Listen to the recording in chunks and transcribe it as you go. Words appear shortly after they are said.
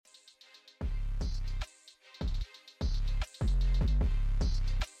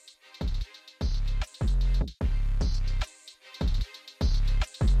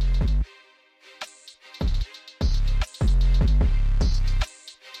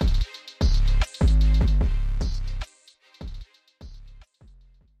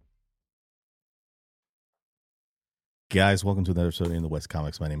Guys, welcome to another episode in the West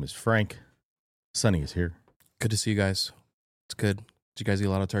Comics. My name is Frank. Sonny is here. Good to see you guys. It's good. Did you guys eat a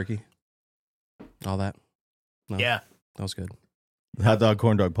lot of turkey? All that? No? Yeah. That was good. Hot dog,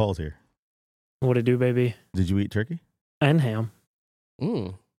 corn dog, Paul's here. What it do, baby? Did you eat turkey? And ham.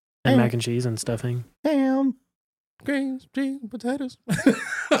 Mm. And mac and cheese and stuffing. Ham. Greens, cheese, potatoes.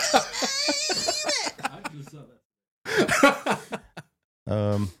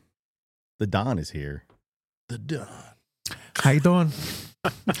 The Don is here. The Don. How you doing?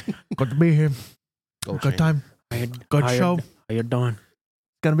 Good to be here. Gold Good chain. time. Good show. How you doing?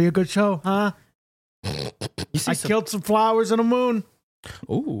 Gonna be a good show, huh? You see I killed some flowers and a moon.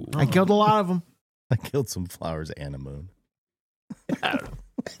 Ooh. I killed a lot of them. I killed some flowers and a moon.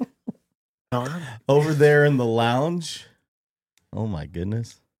 No, Over there in the lounge. Oh my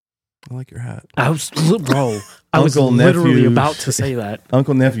goodness. I like your hat. I was Uncle literally nephew. about to say that.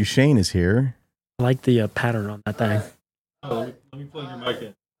 Uncle nephew Shane is here. I like the pattern on that thing. Let me plug your mic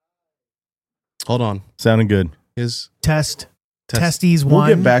in. Hold on. Sounding good. His Test. Testes We'll 1,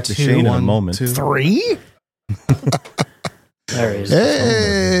 get back to 2, Shane in a 1, moment. 2. 3. There he is.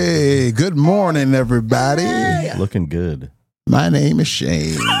 Hey, good morning, everybody. Looking good. My name is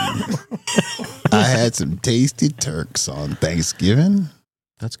Shane. I had some tasty Turks on Thanksgiving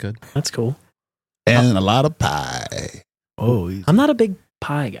That's good. That's cool. and a lot of pie. Oh, I'm not a big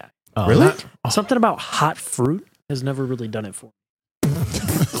pie guy. Really? Something about hot fruit has never really done it for me.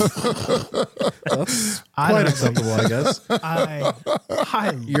 That's I quite don't- acceptable, I guess.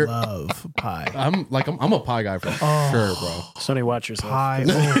 I You're- love pie. I'm a pie guy for sure, bro. Sonny, watch yourself. Pie.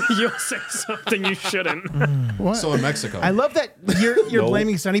 Oh. You'll say something you shouldn't. What? So in Mexico. I love that you're No.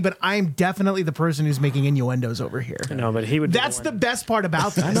 blaming Sonny, but I'm definitely the person who's making innuendos over here. No, but he would. That's the best part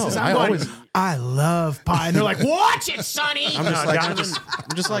about this. I know. is I I'm going, always- I love pie. And they're like, watch it, Sonny. I'm just No, like Donovan-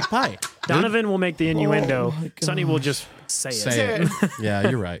 I'm just like pie. Donovan will make the innuendo. Sonny will just say it. Say it. Yeah,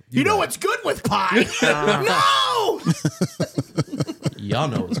 you're right. You know what's good with pie? No! Y'all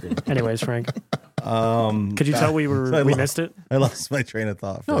know what's good. Anyways, Frank, Um, could you tell we missed it? I lost my train of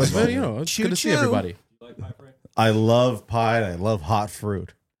thought. For No, a it's moment. it's good to see Choo-choo. everybody. I love pie and I love hot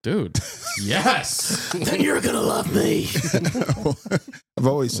fruit. Dude. Yes. Then you're going to love me. I've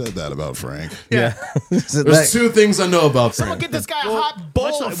always said that about Frank. Yeah. There's two things I know about Someone Frank. get this guy a hot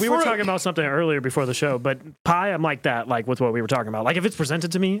bowl of We were fruit. talking about something earlier before the show, but pie, I'm like that, like with what we were talking about. Like if it's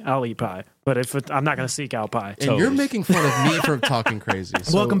presented to me, I'll eat pie. But if I'm not going to seek out pie. And you're making fun of me for talking crazy.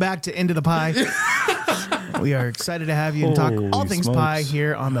 So Welcome back to Into the Pie. We are excited to have you and talk Holy all things smokes. pie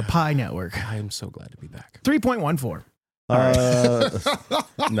here on the Pie Network. I am so glad to be back. 3.14.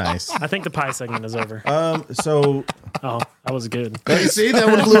 Nice. I think the pie segment is over. So Oh, that was good. Hey, see, that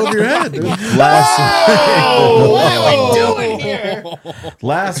one flew over your head. last What are we doing here?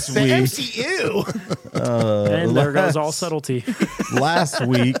 last The week, MCU. And there goes all subtlety. last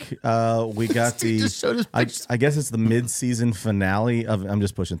week, we got the. Just showed us pictures. I guess it's the mid-season finale of. I'm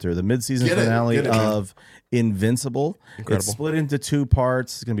just pushing through the mid-season Get it, finale get it, man. of Invincible. Incredible. It's split into 2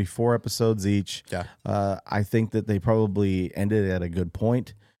 parts. It's going to be 4 episodes each. Yeah. I think that they probably ended at a good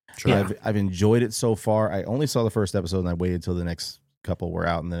point. Sure. Yeah. I've enjoyed it so far. I only saw the first episode and I waited till the next couple were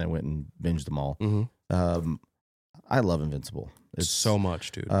out and then I went and binged them all. Mm-hmm. I love Invincible. It's so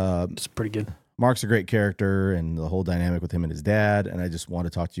much, dude. It's pretty good. Mark's a great character and the whole dynamic with him and his dad. And I just want to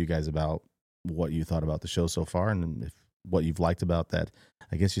talk to you guys about what you thought about the show so far and if what you've liked about that.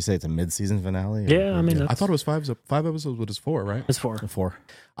 I guess you say it's a mid-season finale. Yeah, I mean, I thought it was 5 episodes, but it's 4, right? it's 4. 4.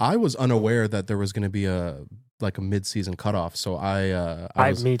 I was unaware that there was going to be a mid-season cutoff. So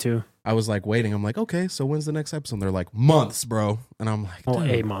Me too. I was like waiting. I'm like, okay, so when's the next episode? And they're like, months, bro. And I'm like, Well,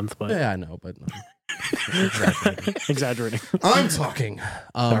 dude. a month, but Yeah, I know, but exaggerating. I'm talking.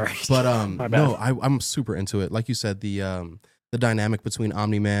 Sorry. But My bad. no, I'm super into it. Like you said, the dynamic between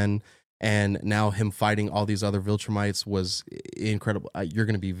Omni-Man and now him fighting all these other Viltrumites was incredible. You're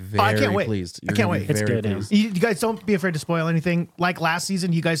going to be I can't very wait. pleased. I can't wait. It's good, yeah. pleased. You guys don't be afraid to spoil anything. Like last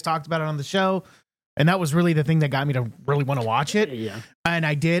season, you guys talked about it on the show. And that was really the thing that got me to really want to watch it. Yeah. And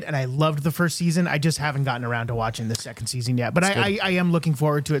I did. And I loved the first season. I just haven't gotten around to watching the second season yet. But I am looking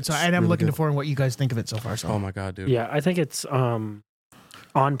forward to it. So I am really looking good. forward to what you guys think of it so far. So Oh my God, dude. Yeah, I think it's on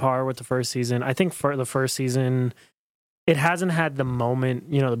par with the first season. I think for the first season, it hasn't had the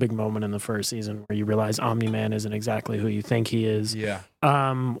moment, the big moment in the first season where you realize Omni-Man isn't exactly who you think he is. Yeah.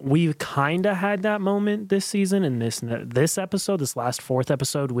 We kind of had that moment this season in this episode, this last 4th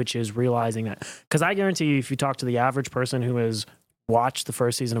episode, which is realizing that, because I guarantee you, if you talk to the average person who has watched the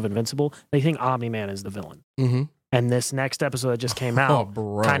first season of Invincible, they think Omni-Man is the villain. Mm-hmm. And this next episode that just came Oh, out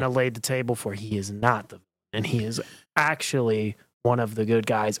bro. kind of laid the table for he is not the villain, and he is actually one of the good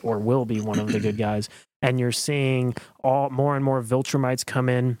guys, or will be one of the good guys. and you're seeing more and more Viltrumites come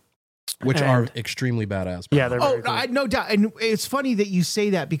in. Which are extremely badass. Yeah, they're very cool. no doubt. And it's funny that you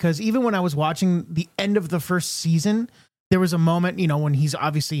say that because even when I was watching the end of the first season, there was a moment, when he's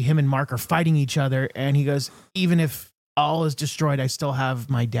obviously him and Mark are fighting each other, and he goes, "Even if all is destroyed, I still have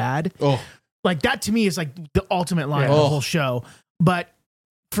my dad." Oh, like that to me is like the ultimate line of the whole show. But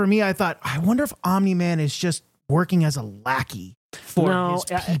for me, I thought, I wonder if Omni-Man is just working as a lackey for his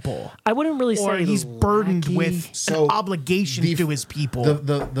people. I wouldn't really or say he's burdened with an obligation to his people.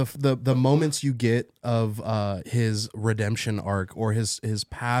 The moments you get of his redemption arc or his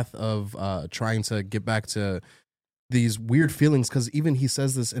path of trying to get back to these weird feelings, because even he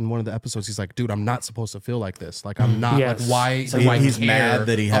says this in one of the episodes. He's like, "Dude, I'm not supposed to feel like this. Like, I'm not. Yes. Like, why? So do I he's care mad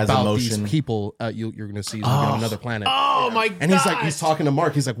that he has about emotion. These people you're going to see he's on another planet. Oh my god! And he's talking to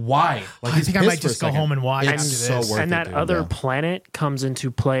Mark. He's like, "Why? Like, I he's think I pissed might for a just go second. home and watch It's after so this. worth And it, that dude. other planet comes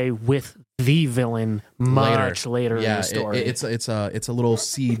into play with the villain much later in the story. It's a little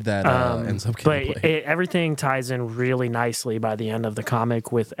seed that ends up but getting played. everything ties in really nicely by the end of the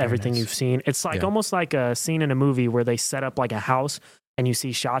comic with everything you've seen. It's like almost like a scene in a movie where they set up like a house and you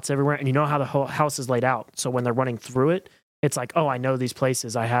see shots everywhere, and you know how the whole house is laid out. So when they're running through it, it's like, oh, I know these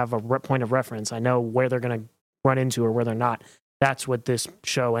places. I have a point of reference. I know where they're going to run into or where they're not. That's what this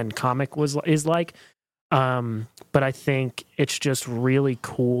show and comic is like. But I think it's just really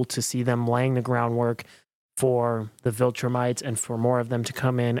cool to see them laying the groundwork for the Viltrumites and for more of them to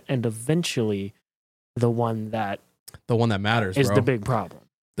come in, and eventually the one that matters is bro. the big problem.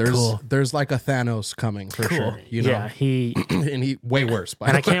 There's like a Thanos coming for sure. Yeah, and he way worse.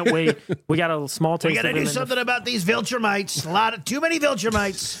 And I can't wait. We got a small taste. We got to do something about these Viltrumites. Too many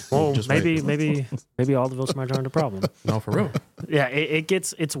Viltrumites. Well, maybe all the Viltrumites aren't a problem. No, for real. Yeah,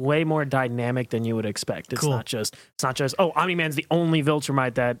 it's way more dynamic than you would expect. It's not just Omni-Man's the only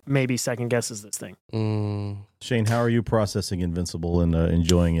Viltrumite that maybe second guesses this thing. Shane, how are you processing Invincible and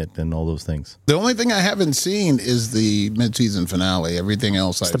enjoying it and all those things? The only thing I haven't seen is the mid-season finale. Everything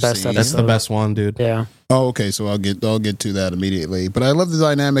else I've seen. That's the best one, dude. Yeah. Oh, okay. So I'll get to that immediately. But I love the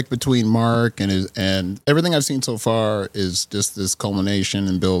dynamic between Mark and everything I've seen so far is just this culmination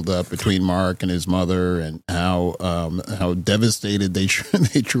and build up between Mark and his mother, and how devastated they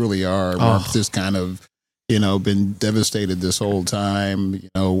truly are. Mark's just kind of been devastated this whole time.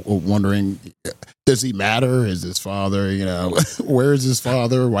 Wondering, does he matter? Is his father? Where is his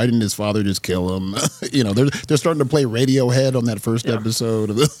father? Why didn't his father just kill him? They're starting to play Radiohead on that first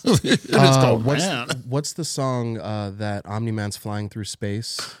episode of the. It's called what's the song that Omni-Man's flying through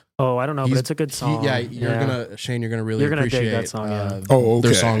space? Oh, I don't know, but it's a good song. You're gonna really appreciate dig that song. Okay.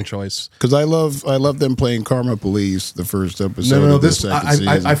 Their song choice, because I love them playing Karma Police the first episode. No, of the this second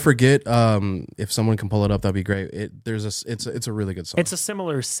season. I forget. If someone can pull it up, that'd be great. It's a really good song. It's a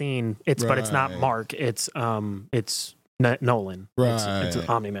similar scene. But it's not Mark. It's Nolan. Right. It's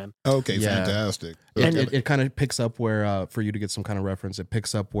Omni-Man. Okay, fantastic. And it kind of picks up where, for you to get some kind of reference, it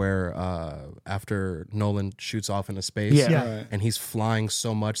picks up where after Nolan shoots off into space, Right. and he's flying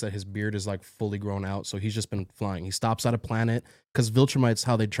so much that his beard is like fully grown out. So he's just been flying. He stops at a planet because Viltrumites,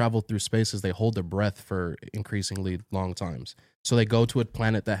 how they travel through space is they hold their breath for increasingly long times. So they go to a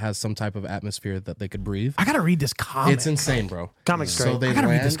planet that has some type of atmosphere that they could breathe. I gotta read this comic. It's insane, bro. Comic's great. So they I gotta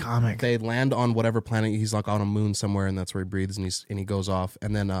read this comic. They land on whatever planet. He's like on a moon somewhere, and that's where he breathes, and he goes off,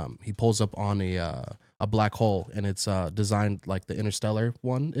 and then he pulls up on a black hole, and it's designed like the Interstellar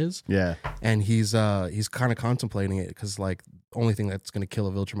one is. Yeah. And he's kind of contemplating it because like the only thing that's going to kill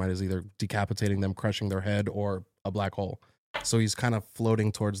a Viltrumite is either decapitating them, crushing their head, or a black hole. So he's kind of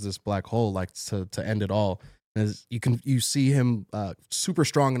floating towards this black hole, like to end it all. As you see him super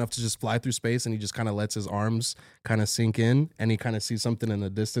strong enough to just fly through space, and he just kind of lets his arms kind of sink in, and he kind of sees something in the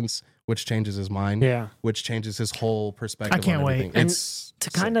distance, which changes his mind. Yeah. Which changes his whole perspective. I can't on wait. everything. And It's to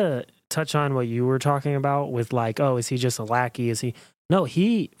kind of touch on what you were talking about with like, oh, is he just a lackey? Is he? No,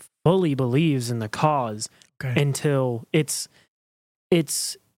 he fully believes in the cause until it's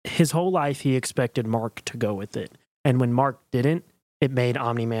his whole life. He expected Mark to go with it. And when Mark didn't, it made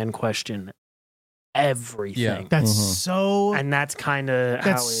Omni-Man question everything. Yeah. That's so. And that's kind of how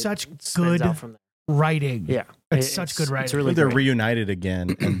That's it such spins good out from there. writing. Yeah. It's such good writing. It's really They're great. reunited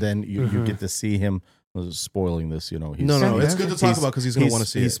again, and then you get to see him. Spoiling this, he's, no, it's good to talk about because he's going to want to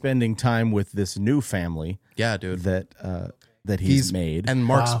see He's it. spending time with this new family. Yeah, dude. That that he's made. And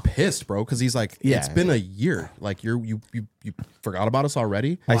Mark's Wow. pissed, bro, because he's like, Yeah. it's been a year. Like you forgot about us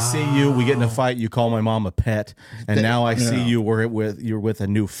already. I see you. We get in a fight. You call my mom a pet, and now I see you. You're with a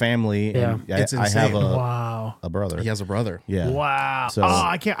new family. And It's I have insane. a brother. He has a brother. Yeah. Wow. So-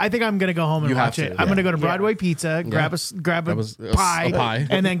 I can't. I think I'm gonna go home and You have watch it. to, I'm yeah. gonna go to Broadway Pizza, grab a a pie, pie.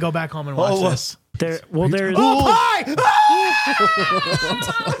 and then go back home and watch this. There's Oh, pie!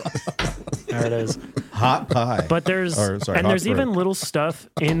 there it is. Hot pie. But there's Hot there's fruit. even little stuff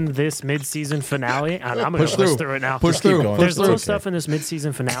in this mid-season finale, and I'm gonna Push list through. through it now. Push through. going. There's It's little okay. stuff in this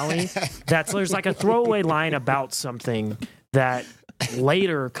mid-season finale there's like a throwaway line about something that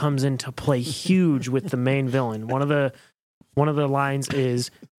later comes into play huge with the main villain. One of the lines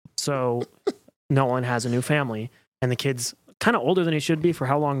is, so Nolan has a new family, and the kid's kind of older than he should be for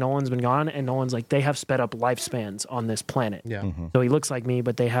how long Nolan's been gone, and Nolan's like, they have sped up lifespans on this planet. Yeah. So he looks like me,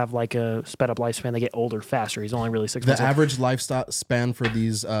 but they have like a sped up lifespan. They get older faster. He's only really 6 The months old. average lifespan for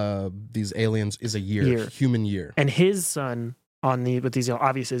these aliens is a year. Human year. And his son with these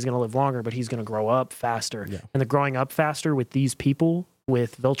obviously is going to live longer, but he's going to grow up faster. Yeah. And the growing up faster with these people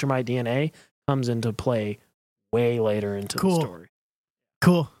with Viltrumite DNA comes into play way later into Cool. the story.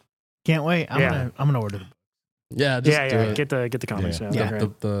 Cool. Can't wait. I'm Yeah. gonna order the. Yeah, just do it. Get the comics. Yeah. Yeah, they're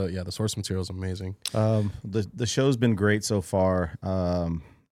great. The source material is amazing. The show's been great so far.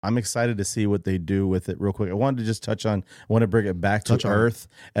 I'm excited to see what they do with it real quick. I wanted to just I want to bring it back to Touch on it. Earth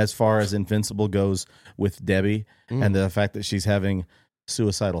as far as Invincible goes with Debbie and the fact that she's having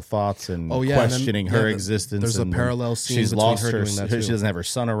suicidal thoughts and Oh, yeah, and then- questioning yeah, her the- existence. there's a and parallel scene She's between lost her her. doing that, She too. doesn't have her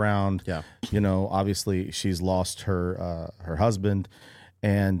son around. Yeah. Obviously she's lost her husband.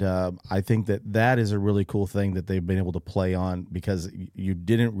 And I think that is a really cool thing that they've been able to play on, because you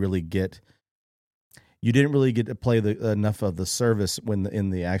didn't really get to play enough of the service in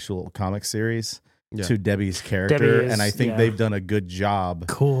the actual comic series to Debbie's character. Debbie is- and I think they've done a good job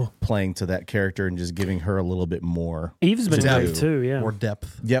Cool. playing to that character and just giving her a little bit more. Eve's been to great do. too. Yeah. More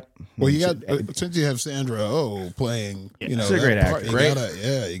depth. Yep. Well, you And got since you have Sandra Oh playing, you know, She's a great that part,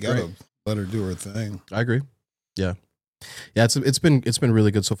 actor. you gotta let her do her thing. I agree. Yeah. It's been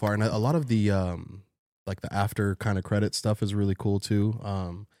really good so far, and a lot of the like the after kind of credit stuff is really cool too.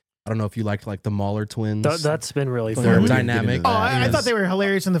 I don't know if you liked like the Mahler twins. That's been really Their fun. we didn't get dynamic. into Oh, that. I thought they were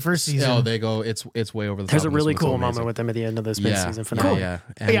hilarious in the first season. Oh, they go. It's way over the top. There's a in this really one. It's cool amazing. moment with them at the end of this Yeah. mid-season finale. Yeah,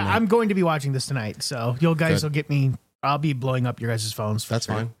 and, yeah, I'm going to be watching this tonight, so you guys Good. will get me. I'll be blowing up your guys' phones. For that's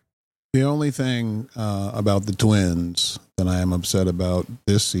sure. fine. The only thing about the twins that I am upset about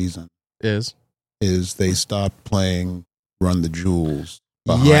this season Is is they stopped playing Run the Jewels.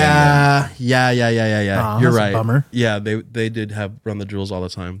 behind yeah. Aw, You're that's a right. bummer. Yeah, they did have Run the Jewels all the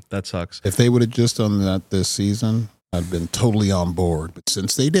time. That sucks. If they would have just done that this season, I'd been totally on board. But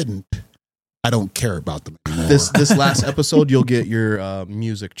since they didn't, I don't care about them anymore. This last episode, you'll get your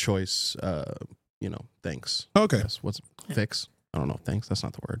music choice. Thanks. Okay, Yes. What's fix? I don't know. Thanks. That's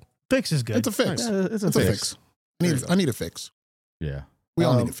not the word. Fix is good. it's a fix. It's a It's a fix. fix. I need a fix. Yeah. We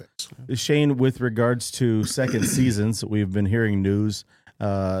all need a fix. Shane, with regards to second seasons, we've been hearing news,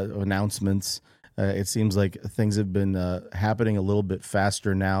 announcements. It seems like things have been happening a little bit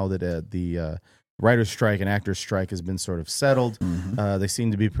faster now that the writer's strike and actor's strike has been sort of settled. They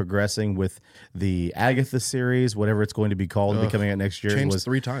seem to be progressing with the Agatha series, whatever it's going to be called, Ugh. coming out next year. It Changed was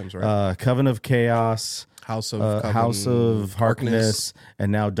 3 times, right? Coven of Chaos, House of House of Harkness,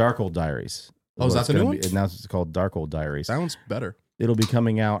 and now Darkhold Diaries. Oh, is that the new one? Now it's called Darkhold Diaries. Sounds better. It'll be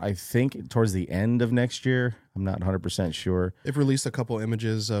coming out, I think, towards the end of next year. I'm not 100% sure. They've released a couple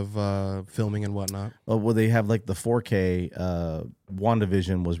images of filming and whatnot. Well, they have like the 4K.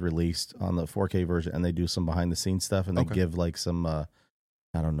 WandaVision was released on the 4K version, and they do some behind the scenes stuff, and they Okay. give like some, I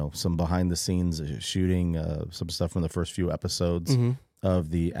don't know, some behind the scenes shooting, some stuff from the first few episodes of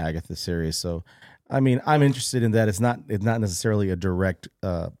the Agatha series. So, I mean, I'm interested in that. It's not necessarily a direct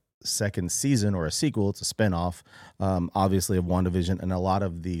second season or a sequel. It's a spinoff, obviously, of WandaVision, and a lot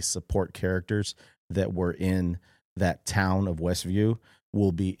of the support characters that were in that town of Westview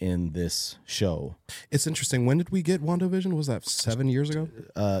will be in this show. It's interesting. When did we get WandaVision? Was that 7 years ago?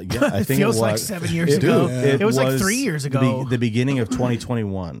 Yeah, I It think feels it was like 7 years ago. It It was like 3 years ago. The beginning of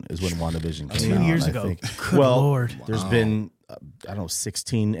 2021 is when WandaVision came 2 out. years I ago. think. Good well, Lord. there's been I don't know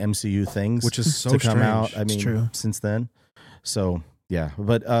 16 MCU things, Which is so to come strange. out. I It's mean, true. since then. So yeah,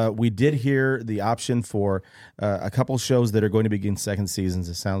 but we did hear the option for a couple shows that are going to begin second seasons.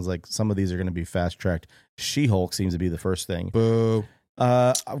 It sounds like some of these are going to be fast tracked. She-Hulk seems to be the first thing. Boo.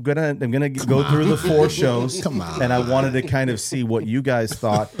 I'm gonna go through the 4 shows. Come on. And I wanted to kind of see what you guys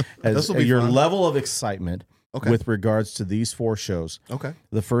thought as This'll be your fun. level of excitement with regards to these 4 shows. Okay.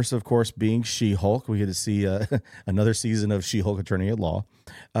 The first, of course, being She-Hulk. We get to see another season of She-Hulk Attorney at Law.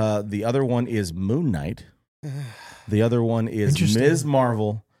 The other one is Moon Knight. The other one is Ms.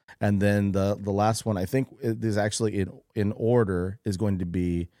 Marvel. And then the last one, I think, is actually in order, is going to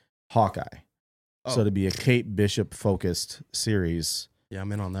be Hawkeye. Oh. So to be a Kate Bishop-focused series. Yeah,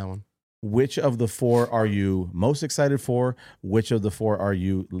 I'm in on that one. Which of the 4 are you most excited for? Which of the 4 are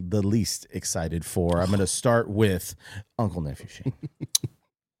you the least excited for? I'm going to start with Uncle Nephew Shane.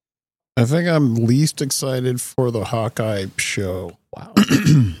 I think I'm least excited for the Hawkeye show. Wow.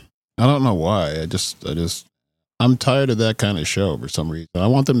 I don't know why. I'm tired of that kind of show for some reason. I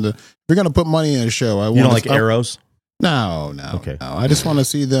want them to. If you're going to put money in a show, You don't like Arrows? No. Okay. No. I just want to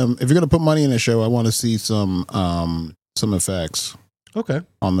see them. If you're going to put money in a show, I want to see some effects. Okay.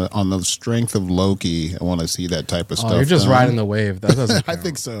 On the strength of Loki, I want to see that type of stuff. You're just riding the wave. That doesn't count. I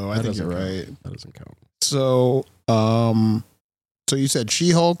think so. I think you're right. That doesn't count. So, so you said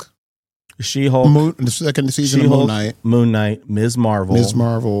She-Hulk? She-Hulk. The second season She-Hulk, of Moon Knight, Ms. Marvel.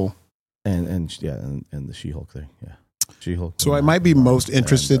 And the She-Hulk thing. Yeah. She-Hulk. So I might be most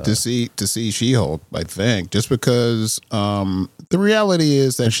interested to see She-Hulk, I think, just because the reality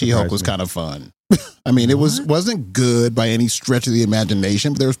is that She-Hulk was kind of fun. I mean, it wasn't good by any stretch of the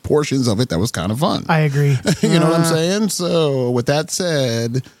imagination, but there's portions of it that was kind of fun. I agree. You know what I'm saying? So with that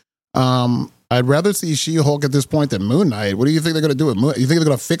said, I'd rather see She-Hulk at this point than Moon Knight. What do you think they're going to do with Moon? You think they're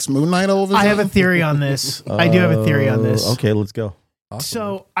going to fix Moon Knight all of a sudden? I have a theory on this. I do have a theory on this. Okay, let's go. Awesome.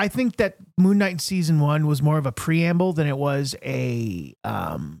 So I think that Moon Knight season 1 was more of a preamble than it was a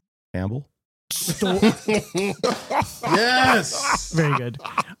Campbell? Yes. Very good.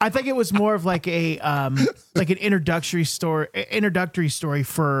 I think it was more of like a like an introductory story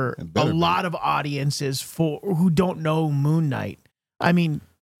for a lot of audiences who don't know Moon Knight. I mean,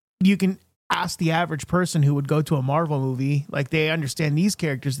 you can ask the average person who would go to a Marvel movie, like they understand these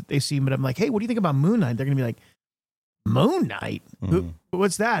characters that they see, but I'm like, hey, what do you think about Moon Knight? They're gonna be like, Moon Knight?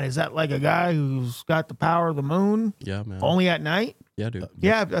 What's that? Is that like a guy who's got the power of the moon? Yeah, man. Only at night? Yeah, dude.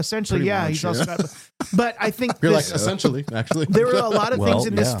 Yeah, essentially, Pretty much, he's also got. But I think You're like essentially, actually. there were a lot of things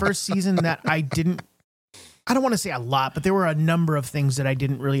in this first season that I don't want to say a lot, but there were a number of things that I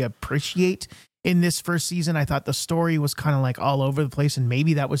didn't really appreciate in this first season. I thought the story was kind of like all over the place, and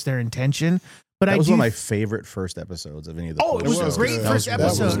maybe that was their intention. But that was one of my favorite first episodes of any of the. Oh, it was a great first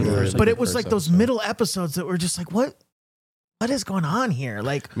episode, but it was like those middle episodes that were just like, what is going on here?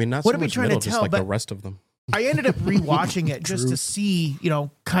 Like, I mean, not what so are we much trying middle, to tell? just like But the rest of them. I ended up rewatching it just to see,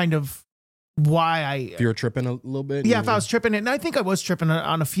 kind of why If you were tripping a little bit. if I was tripping, and I think I was tripping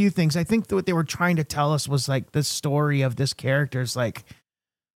on a few things. I think that what they were trying to tell us was like the story of this character is like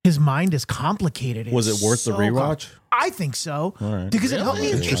his mind is complicated. Was it worth the rewatch? I think so. All right. Because it helped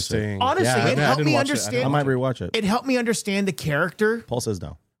me. Interesting. Honestly, it helped me understand. I might rewatch it. It helped me understand the character. Paul says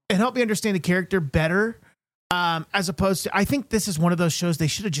no. It helped me understand the character better. As opposed to, I think this is one of those shows they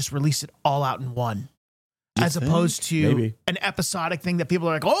should have just released it all out in one. As opposed to an episodic thing that people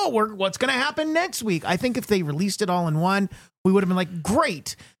are like, oh, what's going to happen next week? I think if they released it all in one, we would have been like,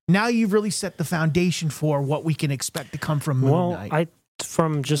 great. Now you've really set the foundation for what we can expect to come from Moon Knight.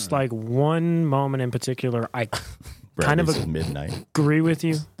 From just like one moment in particular, I kind of midnight. agree with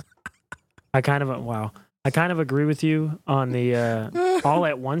you. I kind of agree with you on the all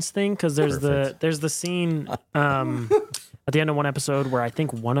at once thing, because there's the scene at the end of one episode where I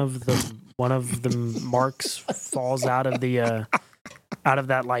think one of the marks falls out of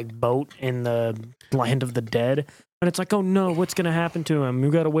that like boat in the land of the dead, and it's like, oh no, what's gonna happen to him? We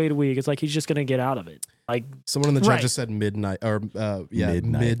gotta wait a week. It's like he's just gonna get out of it. Like someone in the chat just said midnight or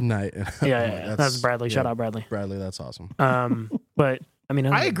midnight. Yeah. That's Bradley. Shout out Bradley. Bradley, that's awesome. But I mean,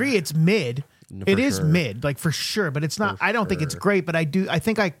 I agree. It's mid. It is mid, like for sure, but it's not. I don't think it's great, but I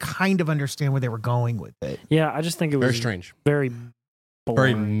think I kind of understand where they were going with it. Yeah, I just think it was very strange, very boring.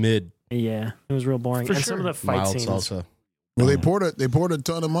 Very mid. Yeah, it was real boring. For and sure. some of the fight Mild scenes. salsa. Well, they poured a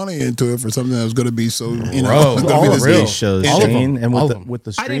ton of money into it for something that was going to be so, all of these shows, Shane, and with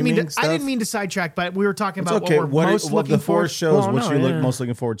the I streaming I didn't mean to sidetrack, but we were talking about okay. what we're most looking the 4 for. shows, most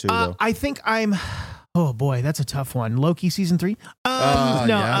looking forward to, though? I think I'm. Oh boy, that's a tough one. Loki season 3.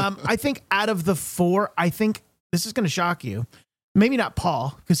 I think out of the 4, I think this is going to shock you. Maybe not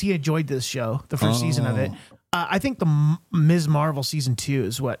Paul, because he enjoyed this show, the first season of it. I think the Ms. Marvel season 2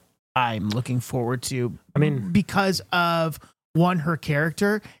 is what I'm looking forward to. I mean, because of 1, her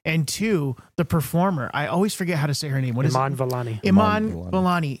character, and 2, the performer. I always forget how to say her name. What is Iman it? Vellani. Iman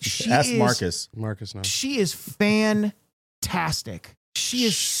Vellani. Ask Marcus. Marcus knows. She is fantastic. She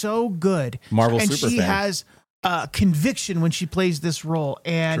is so good. Marvel and super she fan. has conviction when she plays this role.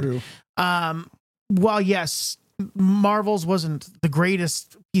 And while yes, Marvel's wasn't the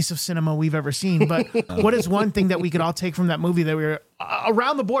greatest piece of cinema we've ever seen, but what is one thing that we could all take from that movie that we were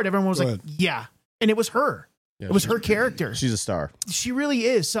around the board? Everyone was like, yeah. And it was her. Yeah, it was her character. She's a star. She really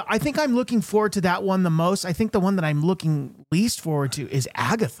is. So I think I'm looking forward to that one the most. I think the one that I'm looking least forward to is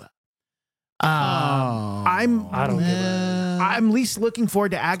Agatha. I don't give a. I'm least looking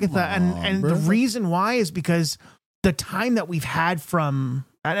forward to Agatha, and the reason why is because the time that we've had from,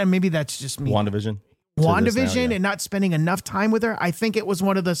 and maybe that's just me, WandaVision and not spending enough time with her. I think it was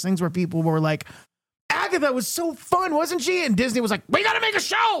one of those things where people were like, Agatha was so fun, wasn't she? And Disney was like, we got to make a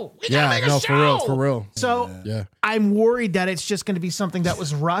show. We got to make a show. For real. So I'm worried that it's just going to be something that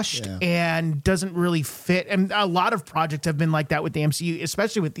was rushed and doesn't really fit. And a lot of projects have been like that with the MCU,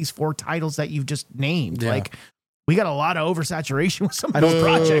 especially with these 4 titles that you've just named. Yeah. Like, we got a lot of oversaturation with some of those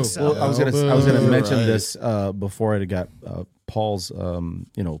projects. So. Well, I was gonna mention this before I got Paul's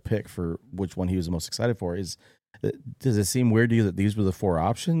pick for which one he was the most excited for. Does it seem weird to you that these were the 4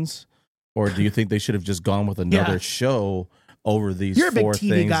 options, or do you think they should have just gone with another show over these? You're a big 4 TV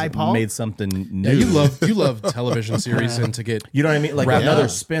things, guy, Paul. Made something new. Yeah, you love television series, and to get you know what I mean, like another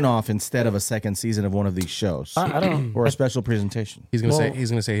spin-off instead of a second season of one of these shows. I don't. Or a special presentation. He's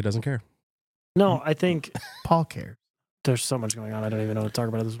gonna say he doesn't care. No, I think Paul cares. there's so much going on. I don't even know what to talk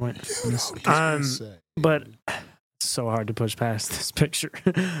about at this point. But it's so hard to push past this picture.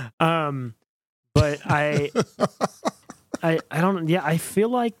 But I don't. Yeah, I feel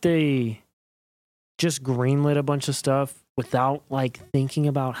like they just greenlit a bunch of stuff without like thinking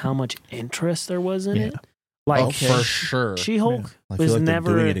about how much interest there was in it. Like for sure, She-Hulk I feel was like never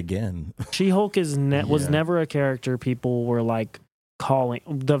they're doing it again. She-Hulk was never a character people were like calling.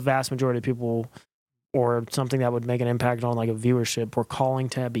 The vast majority of people, or something that would make an impact on like a viewership, were calling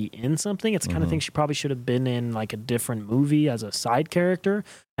to be in something. It's the kind of thing she probably should have been in like a different movie as a side character,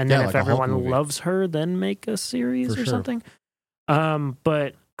 and then like if a Hulk everyone movie. loves her, then make a series For or sure. something.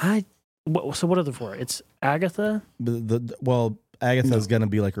 But so what are the 4? It's Agatha. Agatha's going to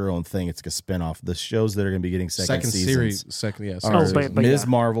be like her own thing. It's like a spinoff. The shows that are going to be getting second seasons series. are Ms.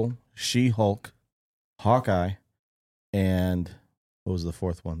 Marvel, She-Hulk, Hawkeye, and what was the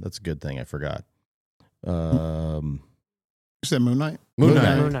 4th one? That's a good thing. I forgot. You said Moon Knight? Moon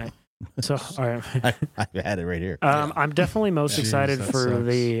Knight. So, all right. I had it right here. I'm definitely most excited that for sucks.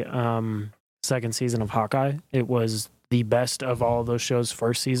 the second season of Hawkeye. It was the best of all those shows'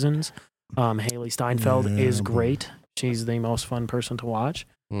 first seasons. Haley Steinfeld is great. She's the most fun person to watch.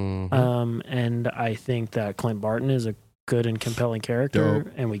 Mm-hmm. And I think that Clint Barton is a good and compelling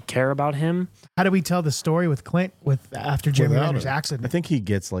character, and we care about him. How do we tell the story with Clint after Jeremy Without Renner's it. I accident? think he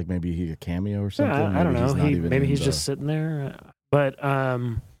gets like maybe a cameo or something. Yeah, I don't know. Maybe he's just just sitting there. But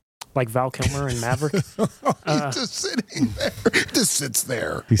like Val Kilmer and Maverick. He's just sitting there. Just sits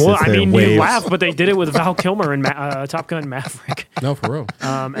there. Well, I mean, you laugh, but they did it with Val Kilmer and Top Gun Maverick. No, for real.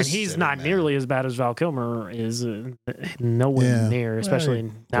 And he's not nearly as bad as Val Kilmer is. Nowhere near,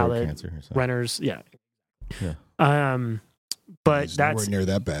 especially now that Renner's. Yeah. But He's that's nowhere near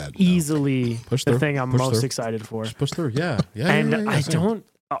that bad. easily Push the through. thing I'm Push most through. excited for. Just push through. Yeah. And I same. don't.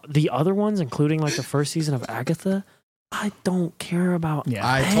 The other ones, including like the first season of Agatha, I don't care about. Yeah.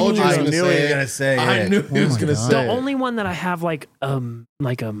 I told you he was I gonna knew he say was it. going to say I it. knew he was my gonna God. say The it. only one that I have like a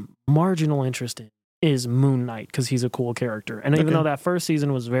marginal interest in is Moon Knight because he's a cool character. And even though that first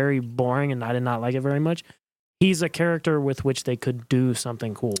season was very boring and I did not like it very much, he's a character with which they could do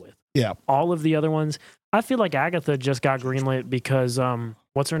something cool with. Yeah. All of the other ones, I feel like Agatha just got greenlit because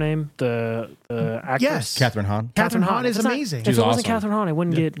what's her name? The actress. Yes. Catherine Hahn. Catherine Hahn is If it's not- amazing. If She's it wasn't awesome. Catherine Hahn, I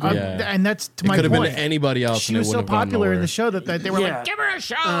wouldn't get. And that's to It my could have been point. anybody else. She and it was so wouldn't have gone popular in nowhere. the show that they were Yeah. like, give her a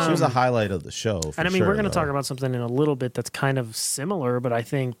show. She was a highlight of the show. And I mean, we're going to talk about something in a little bit that's kind of similar, but I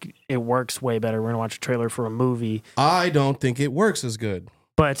think it works way better. We're going to watch a trailer for a movie. I don't think it works as good.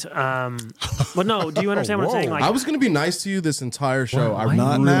 But no, do you understand what I'm saying? Like, I was going to be nice to you this entire show. Why? I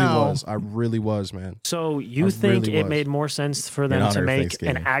Not really now. was. I really was, man. so you I think really it was. made more sense for In them honor to of make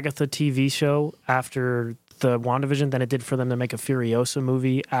Thanksgiving. an Agatha TV show after the WandaVision than it did for them to make a Furiosa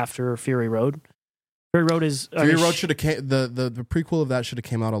movie after Fury Road? Fury Road is Fury Road should have came. The prequel of that should have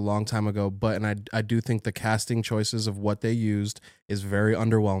came out a long time ago. But I do think the casting choices of what they used is very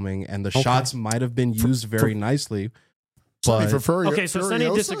underwhelming, and the shots might have been used very nicely. Sonny, But Okay, so Sunny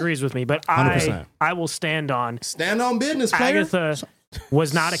Furiosa? disagrees with me, but 100%. I will stand on stand on business, player. Agatha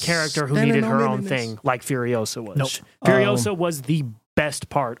was not a character who Standing needed on her own business. thing like Furiosa was. Nope. Furiosa was the best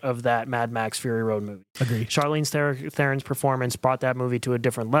part of that Mad Max Fury Road movie. Agreed. Charlize Theron's performance brought that movie to a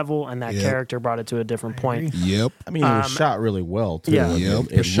different level, and that Yep. character brought it to a different point. Yep. I mean, it was shot really well, too. yeah. Like, Yep.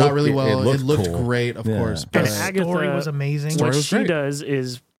 It shot looked- really well. It looked cool. great, of Yeah. course. And But The story was amazing. Story What was she great. does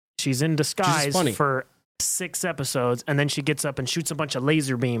is she's in disguise funny. for 6 episodes, and then she gets up and shoots a bunch of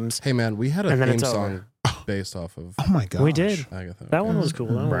laser beams. Hey man, we had a And then theme it's song based off of Oh my god. We did. Agatha. That one was cool.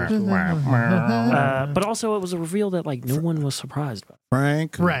 That one was cool. But also, it was a reveal that like no one was surprised by.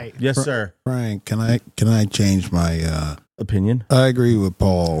 Frank. Right. Yes, sir. Frank, can I change my Opinion? I agree with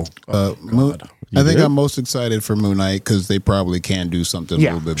Paul. God. I think do? I'm most excited for Moon Knight because they probably can do something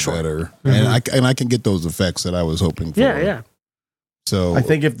Yeah, a little bit sure. better, and I can get those effects that I was hoping for. Yeah. So I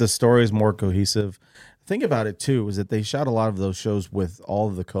think if the story is more cohesive, think about it too, is that they shot a lot of those shows with all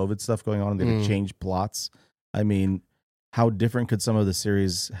of the COVID stuff going on and they would change plots. I mean, how different could some of the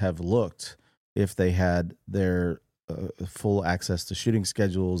series have looked if they had their full access to shooting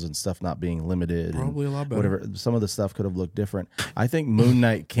schedules and stuff not being limited? Probably a lot better. Whatever. Some of the stuff could have looked different. I think Moon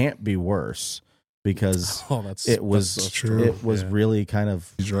Knight can't be worse because that's it was that's so true. it was really kind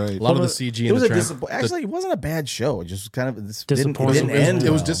of he's right. A lot of the CG it in was the actually it wasn't a bad show. It just kind of this Disappointing. didn't end.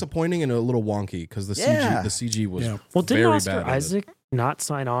 It was well. disappointing and a little wonky because the Yeah. CG was Well, didn't very Oscar bad. in it. Isaac not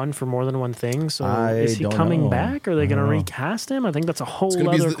sign on for more than one thing? So I is he don't coming know. back? Are they going to I don't know. recast him? I think that's a whole It's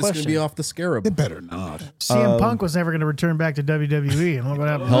gonna be other it's gonna question. be off the scarab. They better not. CM Punk was never going to return back to WWE, and look what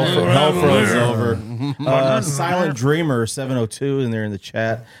happened. Hell froze over. Silent Dreamer 702 in there in the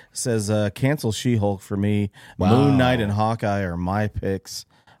chat says cancel She-Hulk for me. Moon Knight and Hawkeye are my picks.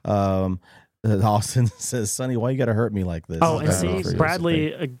 Austin says, Sonny, why you got to hurt me like this? Oh, and I don't know see, for you,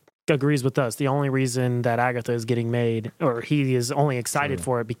 Bradley agrees with us. The only reason that Agatha is getting made, or he is only excited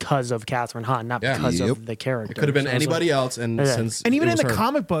for it because of Catherine Hahn, not Yeah. because Yep. of the character. It could have been So it's anybody else, and Yeah. since And even it in was the her.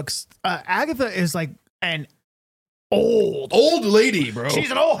 comic books, Agatha is like an old. lady, bro. She's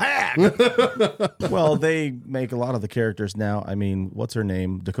an old hag. Well, they make a lot of the characters now. I mean, what's her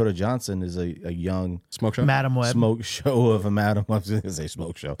name? Dakota Johnson is a young Smoke show. Madam Web. smoke show of a madam. I was going to say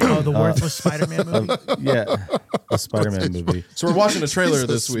smoke show. Oh, the worthless Spider-Man movie. Yeah, the Spider-Man movie. So we're watching a trailer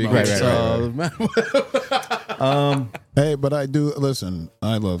this week. Right, Hey, but I do listen.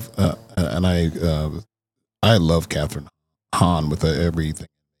 I love and I love Catherine Hahn with everything.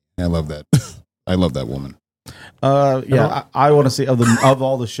 I love that. I love that woman. Yeah, I want to see of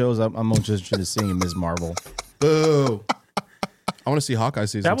all the shows. I'm most interested in seeing Ms. Marvel. Boo. I want to see Hawkeye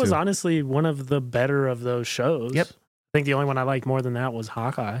season That was 2. honestly one of the better of those shows. Yep. I think the only one I liked more than that was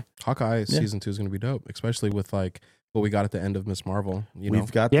Hawkeye. Hawkeye season 2 is going to be dope, especially with like what we got at the end of Miss Marvel. You know,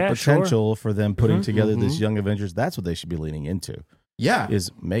 We've got the Yeah, sure. potential for them putting together this Young Avengers. That's what they should be leaning into. yeah.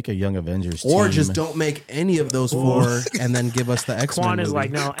 Is make a Young Avengers Or team. just don't make any of those 4 and then give us the X-Men Quan is movie.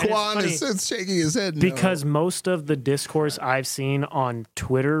 like, no. And Quan it's funny is shaking his head. no. because most of the discourse I've seen on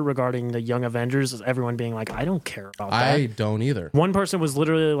Twitter regarding the Young Avengers is everyone being like, I don't care about that. I don't either. One person was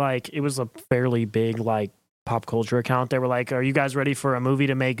literally like, it was a fairly big like pop culture account. They were like, are you guys ready for a movie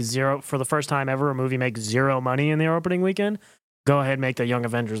to make zero, for the first time ever, a movie makes zero money in the opening weekend? Go ahead and make the Young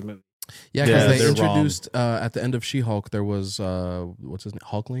Avengers movie. Yeah, because they they're introduced at the end of She-Hulk, there was what's his name,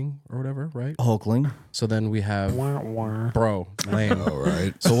 Hulkling or whatever, right? Hulkling. So then we have Wah, wah. bro lame. All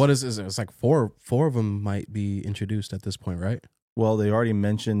right. So what is it's like four of them might be introduced at this point, right? Well, they already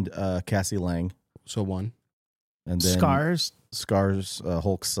mentioned Cassie Lang, So one. and then Scar's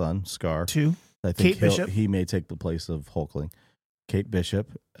Hulk's son, Scar. 2. I Kate think Bishop. he may take the place of Hulkling. Kate Bishop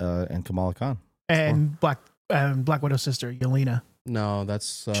and Kamala Khan. And Black Widow's sister, Yelena. No,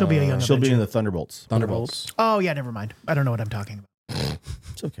 that's She'll be a young She'll be Avenger. in the Thunderbolts. Thunderbolts. Oh, yeah, never mind. I don't know what I'm talking about.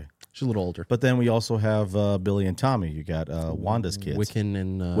 It's okay. She's a little older. But then we also have Billy and Tommy. You got Wanda's kids. Wiccan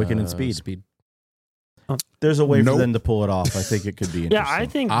and Speed. There's a way Nope. for them to pull it off. I think it could be interesting. Yeah, I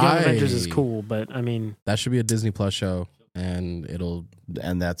think Young Avengers is cool, but I mean, That should be a Disney Plus show, and it'll.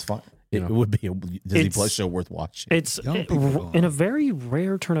 And that's fine. You It know. would be a Disney It's- Plus show worth watching. it's Young people. in a very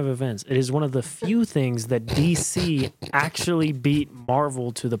rare turn of events. It is one of the few things that DC actually beat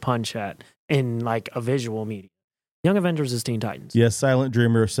Marvel to the punch at in like a visual medium. Young Avengers is Teen Titans. Yes, Silent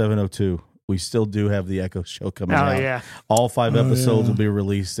Dreamer 702. We still do have the Echo show coming Oh out. yeah. All 5 episodes will be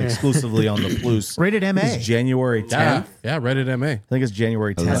released exclusively on the Ploos. Rated MA. It's January 10th. Yeah, rated MA. I think it's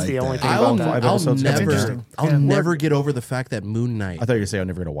January 10th. Oh, That's like the only that. thing I'll, about that. 5 I'll episodes That's never, interesting. I'll Yeah. never get over the fact that Moon Knight. I thought you were going to say I'll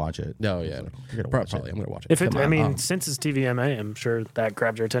never going to watch it. No, yeah, You're gonna watch probably. it. I'm gonna watch it. If it, Come I on, mean, since it's TVMA, I'm sure that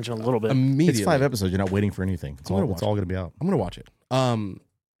grabbed your attention a little bit. Immediately, It's 5 episodes. You're not waiting for anything. It's I'm gonna all, watch it's all going to be out. I'm gonna watch it.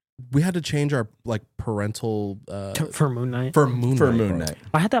 We had to change our like parental For Moon Knight, for Moon For Knight, Moon bro. Knight.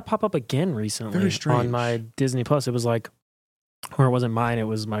 I had that pop up again recently Very strange. on my Disney Plus. It was like, or it wasn't mine. It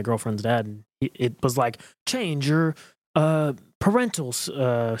was my girlfriend's dad. And it was like, change your parental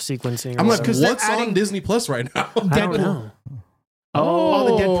sequencing. Or I'm like, whatever. 'cause they're what's on adding- Disney Plus right now? I don't Deadpool. know. All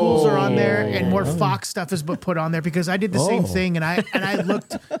the Deadpools are on there, and more Oh. Fox stuff is put on there because I did the same Oh. thing, and I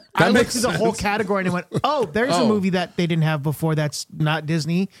looked, I looked makes through the whole sense. category and I went, oh, there's a Oh. movie that they didn't have before that's not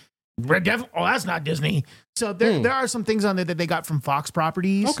Disney, Oh, that's not Disney. So there are some things on there that they got from Fox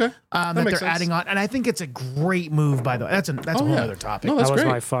properties. Okay. That they're makes sense. adding on, and I think it's a great move. By the way, that's a whole other topic. No, that's that was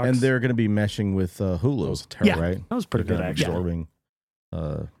great. my Fox. And they're going to be meshing with Hulu. That was terrible. right? That was pretty They're good, gonna be actually.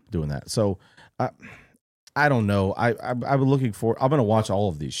 absorbing, doing that. So I don't know. I'm looking for. I'm going to watch all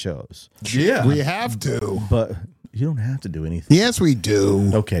of these shows, Yeah. We have to. but you don't have to do anything. Yes, we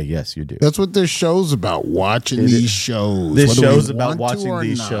do. Okay, yes, you do. That's what this show's about. Watching these shows. This whether we show's about want to watching or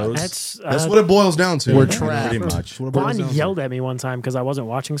these not. shows. That's what it boils down to. We're Yeah, trapped. pretty much. Juan yelled at me one time because I wasn't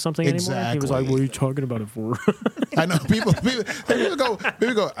watching something anymore. He was like, Exactly. "What are you talking about it for?" I know people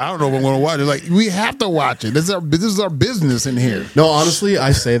go. I don't know if I'm going to watch it. Like we have to watch it. This is our business in here. No, honestly,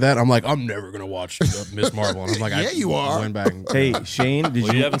 I say that. I'm like, I'm never gonna watch Miss Marvel. And I'm like, Yeah, you are. Went back and, Hey, Shane, did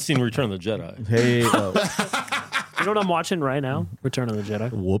Well, you you? haven't seen Return of the Jedi. Hey, You know what I'm watching right now? Return of the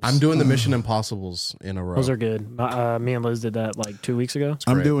Jedi. whoops. I'm doing the Mission Impossibles in a row. Those are good. Me and Liz did that like 2 weeks ago.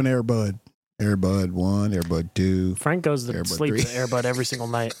 I'm great. doing Airbud. Airbud 1, Airbud 2. Frank goes to Airbud sleep 3. to Airbud every single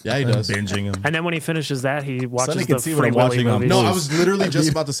night. Yeah, he does. binging them. And then when he finishes that, he watches Sonny the can see what Free I'm Willy watching on movies. No, Blues. I was literally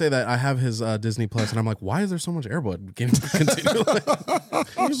just about to say that. I have his Disney Plus, and I'm like, why is there so much Airbud? Can you continue?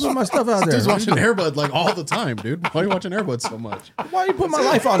 You put my stuff out there. Just watching Airbud like all the time, dude. Why are you watching Airbud so much? Why you put my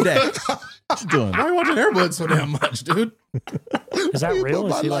life on deck? What you doing? Why are you watching Airbud so damn much, dude? Is that You real? put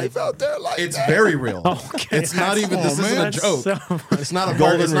Is my he like? life out there like It's that. very real. Okay, It's not even. This isn't a that's joke. so funny. It's not a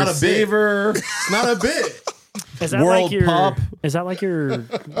Golden It's not a bit. receiver. It's not a bit. Is that World like your? Pop. Is that like your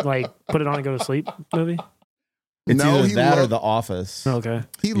like put it on and go to sleep movie? It's No, either he that or lo- The Office. Okay.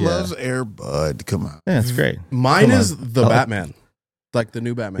 He Yeah. loves Airbud. Come on. Yeah, it's great. Mine Come is on. the Oh. Batman, like the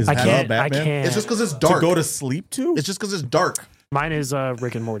new Batman. Is I that can't. I Batman? can't. It's just because it's To dark. go to sleep to? It's just because it's dark. Mine is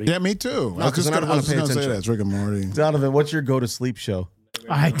Rick and Morty. Yeah, me too. No, 'cause then I don't wanna pay say attention. that. It's Rick and Morty. Donovan, what's your go to sleep show?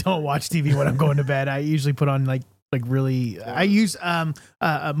 I don't watch TV when I'm going to bed. I usually put on like really. I use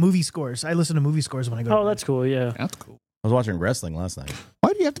movie scores. I listen to movie scores when I go. to Oh, bed. that's cool. Yeah. That's cool. I was watching wrestling last night.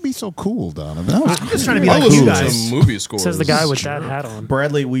 Why do you have to be so cool, Donovan? I'm just trying to be I like listen you to guys. some movie scores. Says the guy with that hat on.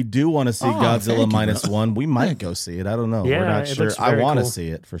 Bradley, we do want to see Oh, Godzilla thank you, -1. We might go see it. I don't know. Yeah, We're not it sure. looks I very want to cool. see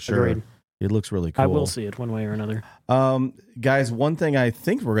it for sure. Agreed. It looks really cool. I will see it one way or another. Guys, one thing I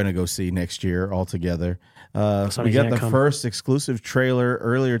think we're going to go see next year all together. Sonny We got can't the come. first exclusive trailer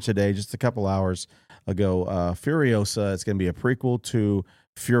earlier today, just a couple hours ago. Furiosa. It's going to be a prequel to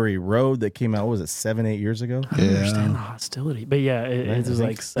Fury Road that came out, what was it, 7-8 years ago? I understand the hostility, but yeah, it was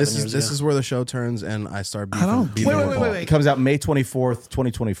like 7 This years is ago. is where the show turns, and I start I don't- beefing Wait, with Paul. It comes out May 24th,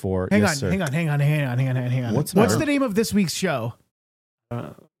 2024. Hang Yes, on, sir. hang on. What's What's the the name of this week's show?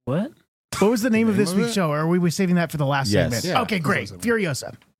 What? What was the name of name this of week's it? show? Or are we saving that for the last Yes. segment? Yeah. Okay, great.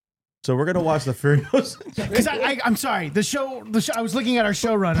 Furiosa. So we're going to watch the Furiosa. Because I'm sorry, the show. I was looking at our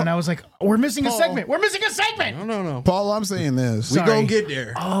show run and I was like, we're missing a Paul. segment. We're missing a segment. No. Paul, I'm saying this. We Sorry. gonna get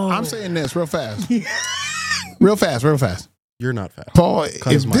there. I'm saying this real fast. real fast. You're not fast. Paul,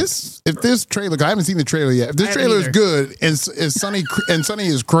 Cut his if mic. this trailer, I haven't seen the trailer yet. If this I haven't trailer is either. good and Sonny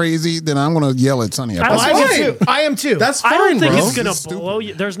is crazy, then I'm gonna yell at Sonny. I about was it. I am fine. too. I am too. That's I fine, don't think bro. it's gonna This is blow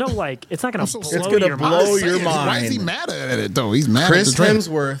you. There's no like. It's not gonna so blow sorry. It's gonna your blow mind. your Why is he mind. mad at it though? He's mad Chris at the trailer.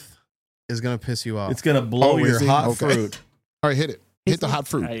 Hemsworth is gonna piss you off. It's going to blow Oh, your is he? hot Okay. fruit. All right, hit it. Hit the hot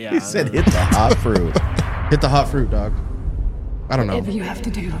fruit. Yeah, He said hit the hot fruit. Hit the hot fruit, dog. I don't know. Whatever you have to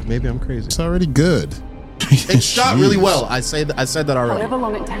do. Maybe I'm crazy. It's already good. It's shot really well. I said that already. However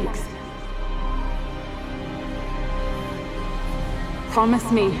long it takes.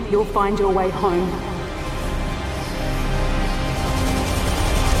 Promise me you'll find your way home.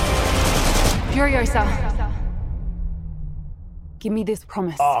 Furiosa. Give me this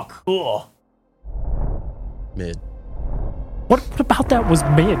promise. Oh, cool. Mid. What about that was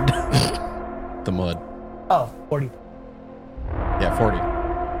mid? The mud. Oh, 40. Yeah, 40.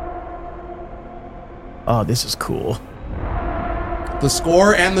 Oh, this is cool. The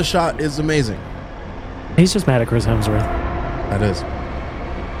score and the shot is amazing. He's just mad at Chris Hemsworth. That is.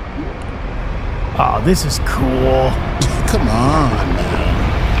 Oh, this is cool. Come on, man.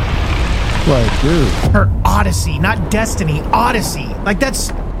 Like, dude. Her Odyssey, not Destiny. Odyssey. Like that's.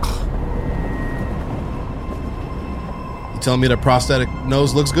 You telling me the prosthetic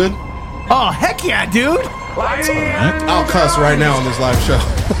nose looks good? Oh heck yeah, dude. I'll cuss right now on this live show.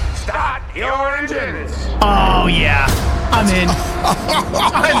 Start your engines. Oh yeah, I'm in.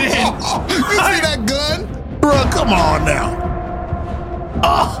 I'm in. You see that gun? Bro, come on now.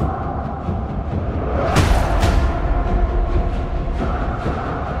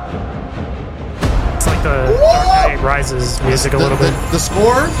 It's like the Dark Knight Rises music a little bit. The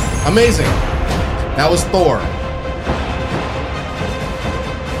score, amazing. That was Thor.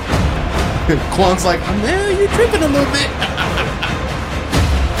 Quan's like, man, you're tripping a little bit.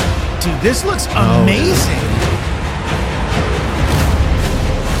 Dude, this looks amazing.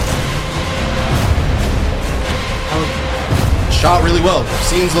 Shot really well.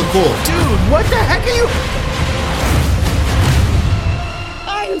 Scenes look cool. Dude, what the heck are you?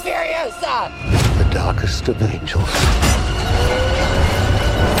 I'm furious! The darkest of angels.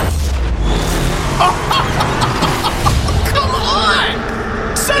 Come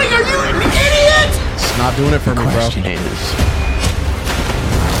on! Sonny, are you an idiot? It's not doing it for me, bro. Question is,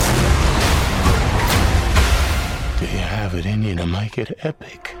 do you have it in you to make it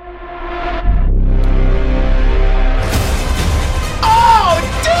epic? Oh,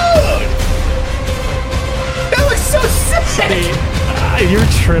 dude! That looks so sick! You're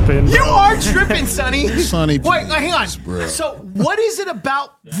tripping. You are tripping, Sonny. Sonny, Wait, hang on. bro. So, what is it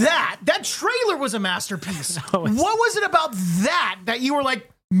about that? That trailer was a masterpiece. What was it about that you were like,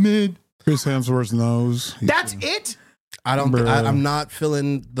 mid? Chris Hemsworth's nose. That's it? I don't. I'm not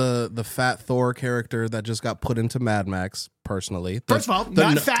feeling the fat Thor character that just got put into Mad Max. Personally, First of all,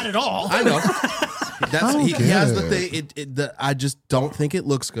 not fat at all. I know. He has the thing. I just don't think it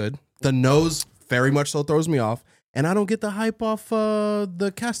looks good. The nose very much so throws me off, and I don't get the hype off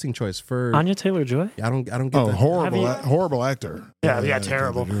the casting choice for Anya Taylor-Joy. I don't get that. Horrible actor. Yeah,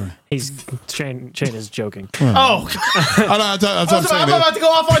 terrible. He's Shane is joking. Oh, I'm about to go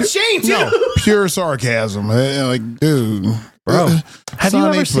off on Shane, too. No, pure sarcasm. Like, dude. Bro. Have you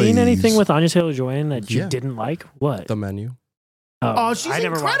ever seen please. anything with Anya Taylor-Joy in that you didn't like? What? The Menu. Oh, she's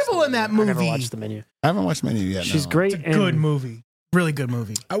incredible in that movie. I never watched The Menu. I haven't watched Menu yet. She's no. great. It's a good movie. Really good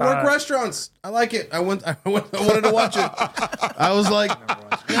movie. I work restaurants. I like it. I wanted to watch it. I was like,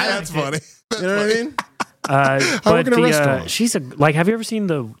 That's funny. you know what I mean? But she's have you ever seen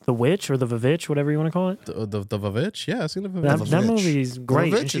the Witch or the Vavitch, whatever you want to call it? The Vavitch? Yeah, I've seen the Vavitch. That movie's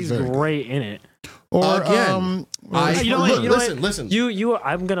great. Vavitch And she's is very great in it. Or Again, listen.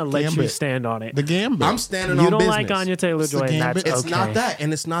 I'm gonna let you Gambit. stand on it. The Gambit. I'm standing You on don't business. like Anya Taylor-Joy, and that's It's okay. not that,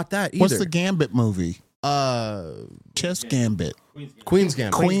 and it's not that either. What's the Gambit movie? Chess Gambit. Queen's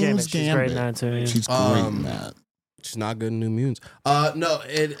Gambit. Queen's She's great in Gambit. that too. Yeah. She's great in that. She's not good in New Mutants.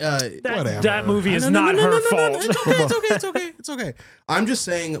 That movie is not her fault. It's okay. I'm just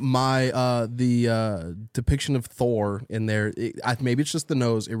saying the depiction of Thor in there. Maybe it's just the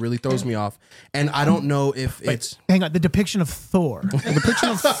nose. It really throws me off, and I don't know if it's. Hang on, the depiction of Thor. The depiction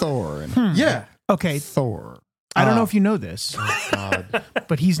of Thor. Yeah. Okay, Thor. I don't know if you know this,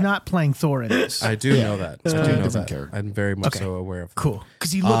 but he's not playing Thor in this. I do know that. I do know different that. character. I'm very much so aware of. Cool,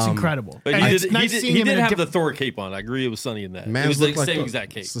 because he looks incredible. But And he it's did, nice seeing he him did in a have the diff- Thor cape on. I agree it was Sonny in that. Man, It was look the same the-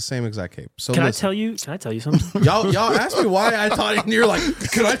 exact cape. It's the same exact cape. So Can I listen. tell you something? Y'all asked me why I thought it, and you're like,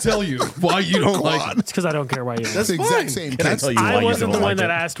 can I tell you why you don't like it? It's because I don't care why you. That's the fine. exact same Can I cape. tell you why I you wasn't don't the like one that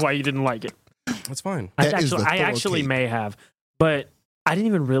it? asked why you didn't like it. That's fine. That is the I Thor actually cape. may have, but I didn't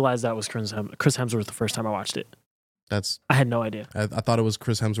even realize that was Chris Hemsworth the first time I watched it. I had no idea. I thought it was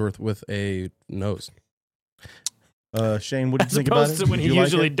Chris Hemsworth with a nose. Shane, what do you As think about opposed it? to when Did he you like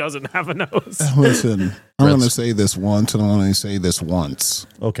usually it? doesn't have a nose. Listen, I'm going to say this once, and I'm going to say this once.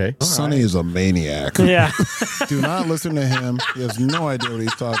 Okay. Sonny is a maniac. Yeah. Do not listen to him. He has no idea what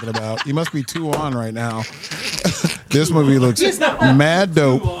he's talking about. He must be too on right now. This movie looks mad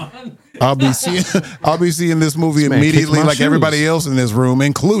dope. I'll be seeing this movie man immediately, kicked my like everybody shoes. else in this room,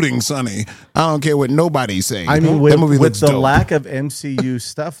 including Sonny. I don't care what nobody's saying. I mean, that with, movie with looks the dope. lack of MCU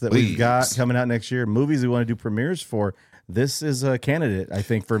stuff that we've got Please. coming out next year, movies we want to do premieres for, this is a candidate, I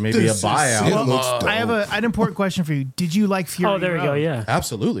think, for maybe This is- a buyout. it looks dope. I have an important question for you. Did you like Fury Oh, there we go. Road? Yeah.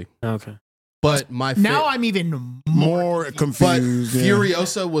 Absolutely. Okay. But my Now I'm even more but confused. yeah.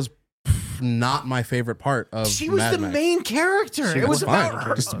 Furiosa was not my favorite part of She was Mad the Max. main character. It was fine. about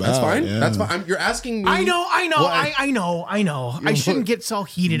her. Just That's about, fine. yeah. That's fine. You're asking me. I know. Why- I know. I shouldn't get so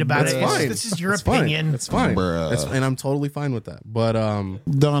heated about That's it. fine. This is your That's opinion. Fine. That's fine. Bruh. And I'm totally fine with that. But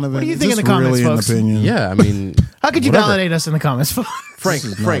Donovan, What do you is think in this the comments, really folks? An opinion? yeah, I mean, How could you whatever. validate us in the comments? Frank,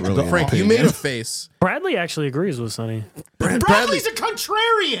 This is not Frank, really an Frank, you opinion. made a face. Bradley actually agrees with Sonny. Bradley's a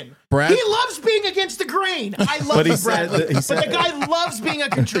contrarian. Brad- He loves being against the grain. I love But he you, said Bradley. that- he but said- the guy loves being a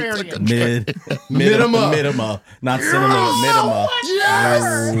contrarian. Midima, not cinema, midima.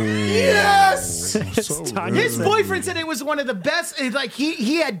 Yes! Yes! It's Tanya His said- boyfriend said it was one of the best. Like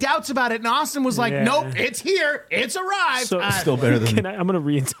he had doubts about it, and Austin was like, Yeah. "Nope, it's here. It's arrived." So- Still better than I'm going to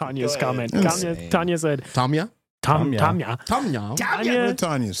read Tanya's comment. Insane. Tanya said, Tanya? Tanya Tanya? Tanya.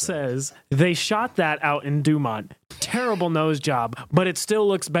 Tanya said. says, they shot that out in Dumont. Terrible nose job, but it still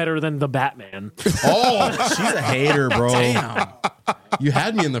looks better than the Batman. Oh, she's a hater, bro. damn. You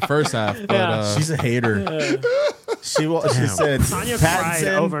had me in the first half, but Yeah. She's a hater. She said Tanya cried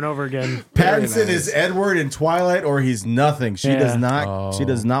over and over again. Pattinson is Edward in Twilight, or he's nothing. She does not. Oh. She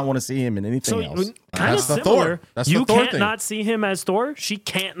does not want to see him in anything else. Kind of That's the similar. Thor. That's you the Thor can't thing. not see him as Thor. She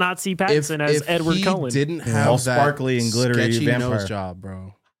can't not see Pattinson as Edward he Cullen. didn't have All that sparkly and glittery sketchy vampire. nose job,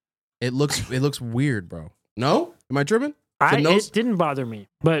 bro. It looks weird, bro. No, am I tripping? It didn't bother me,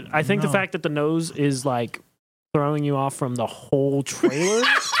 but I think the fact that the nose is like throwing you off from the whole trailer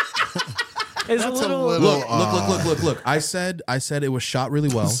is a little. Look. I said it was shot really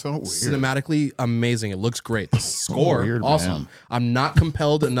well. So weird. Cinematically amazing. It looks great. The score, weird, awesome. man. I'm not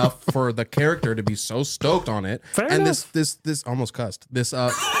compelled enough for the character to be so stoked on it. Fair and enough. this almost cussed. This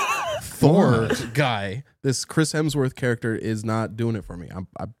Thor guy, this Chris Hemsworth character is not doing it for me.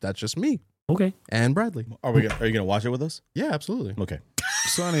 That's just me Okay. and Bradley. Are you gonna watch it with us? Yeah, absolutely. Okay.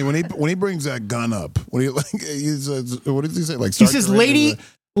 Sonny, when he brings that gun up, when he says, what does he say? Like He start says, your engine?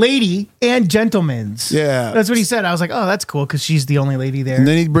 lady, and gentlemen's. Yeah. That's what he said. I was like, oh, that's cool because she's the only lady there. And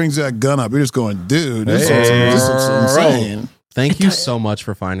then he brings that gun up. You're just going, dude, this Hey. looks insane. Thank you so much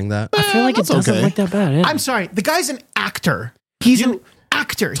for finding that. I feel like it doesn't okay. look that bad. Yeah. I'm sorry. The guy's an actor. He's an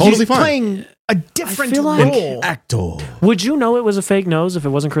actor. Totally He's fine. playing a different feel like- role. Actor. Would you know it was a fake nose if it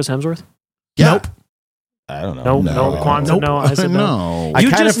wasn't Chris Hemsworth? Yeah. Nope. I don't know. No. Kwanzaa, Nope. no. I said no. No. I You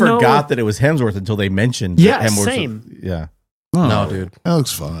kind of just know- forgot that it was Hemsworth until they mentioned. Yeah, Hemsworth. same. Yeah. No, dude. That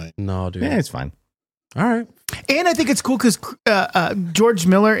looks fine. No, dude. Yeah, it's fine. All right. And I think it's cool because George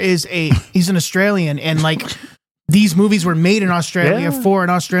Miller he's an Australian, and like these movies were made in Australia Yeah. for an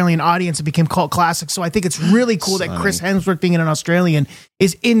Australian audience. It became cult classics. So I think it's really cool that Chris Hemsworth, being an Australian,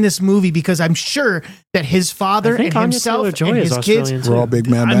 is in this movie because I'm sure that his father I think and Anya himself Taylor-Joy and is his kids. Australian, too. We're all big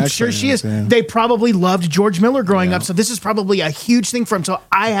man. I'm sure she is. They probably loved George Miller growing up, so this is probably a huge thing for him. So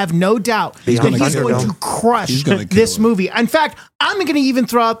I have no doubt that gonna he's kill going it. to crush He's gonna kill this it. movie. In fact, I'm going to even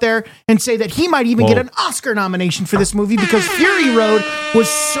throw out there and say that he might even get an Oscar nomination for this movie because Fury Road was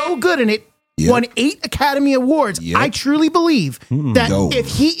so good and it won 8 Academy Awards. I truly believe that Dope. if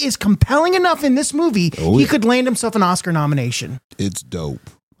he is compelling enough in this movie, he could land himself an Oscar nomination. It's dope.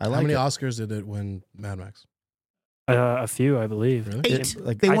 I How like many it. Oscars did it win Mad Max? A few, I believe. Really? 8.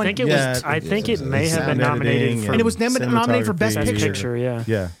 Like, They I won. think it was. I think it may have been sound nominated editing for And it was nominated for Best cinematography. Picture. Yeah.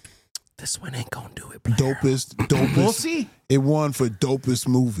 Yeah. This one ain't gonna do it. Dopest. We'll see. It won for dopest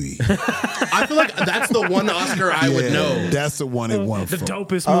movie. I feel like that's the one Oscar I would know. That's the one it won The for.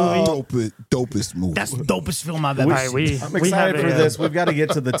 dopest movie. Dopest movie. That's the dopest film I've ever All right, seen. I'm we excited have for a, this. We've got to get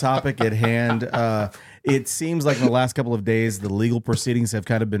to the topic at hand. It seems like in the last couple of days, the legal proceedings have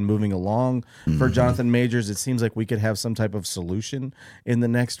kind of been moving along for Jonathan Majors. It seems like we could have some type of solution in the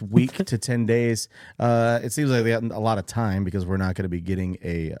next week to 10 days. It seems like we have a lot of time because we're not going to be getting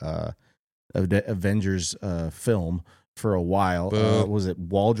a Avengers film for a while. Was it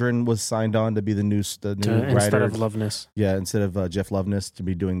Waldron was signed on to be the new instead writer of Loveness. Yeah, instead of Jeff Loveness to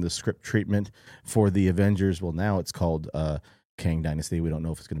be doing the script treatment for the Avengers. Well, now it's called Kang Dynasty. We don't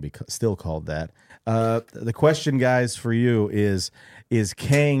know if it's going to be still called that. The question, guys, for you is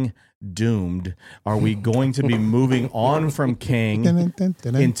Kang doomed? Are we going to be moving on from Kang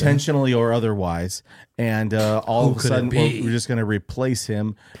intentionally or otherwise? And all of a sudden, we're just going to replace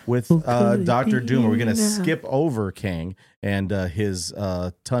him with Doctor Doom. Are we going to skip over Kang and his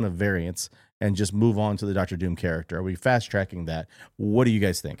ton of variants and just move on to the Doctor Doom character? Are we fast tracking that? What do you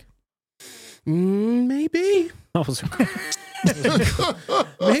guys think? Maybe. That was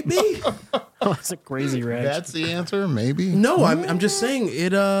Maybe. a crazy reaction. That's the answer. Maybe. No, I'm just saying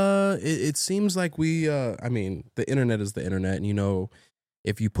it. It seems like we. I mean, the internet is the internet, and you know,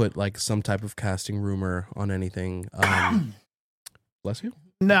 if you put like some type of casting rumor on anything, bless you.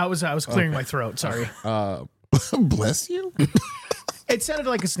 No, I was clearing my throat. Sorry. Bless you. It sounded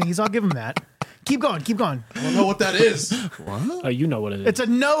like a sneeze. I'll give him that. Keep going. Keep going. I don't know what that is. Oh, you know what it is. It's a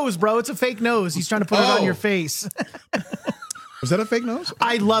nose, bro. It's a fake nose. He's trying to put it on your face. Was that a fake nose?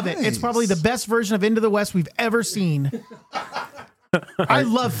 I love it. It's probably the best version of Into the West we've ever seen. I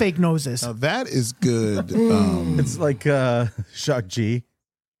love fake noses. Now that is good. It's like Shock G.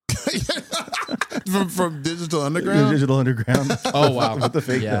 from Digital Underground. Digital Underground. Oh wow, With the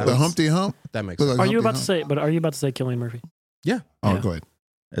fake Yeah. The Humpty Hump. that makes Look sense. like Are you Humpty about to say? But are you about to say Cillian Murphy? Yeah. Oh, Yeah. go ahead.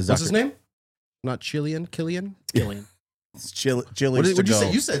 As What's Dr. his name? Not Killian. Cillian. It's Chili's What did to you go.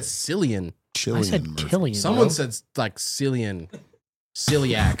 say? You said Cillian. I said Murphy. Cillian. Someone bro. said like Cillian.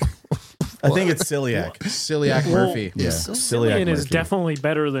 Celiac. I think it's celiac. Celiac Murphy. Yeah. Celiac Cillian is Murphy. definitely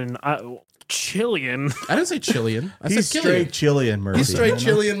better than Chilean. I didn't say Chilean. I He's said straight Chilean Murphy. He's straight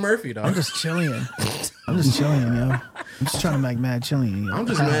Chilean Murphy, dog. I'm just Chilean. I'm just Chilean, yo. I'm just trying to make mad Chilean, yo. I'm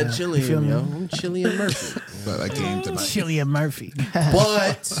just mad You feel Chilean, me? yo. I'm Chilean Murphy. But I came tonight. Chilean Murphy.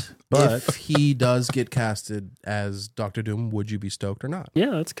 But But- if he does get casted as Doctor Doom, would you be stoked or not? Yeah,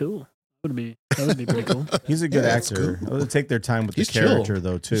 that's cool. That would be pretty cool. He's a good Yeah, that's actor. They take their time with He's the character, chill.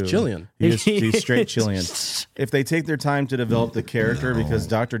 though, too. He's Chilean. He's straight Chilean. If they take their time to develop the character, because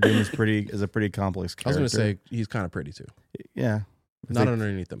Doctor Doom is a pretty complex I was character. going to say he's kind of pretty too. yeah. If Not they,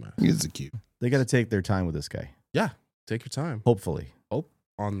 underneath the mask. He's cute. they got to take their time with this guy. Yeah, take your time. Hopefully. Hope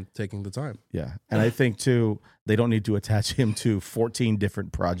on taking the time. Yeah. And I think, too, they don't need to attach him to 14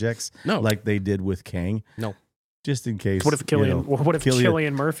 different projects No. like they did with Kang. No. Just in case. What if Killian? What if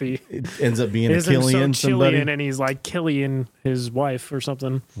Chilean Murphy it ends up being a isn't Killian so somebody? Chilean and he's like Killian his wife or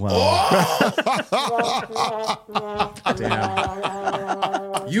something? Wow.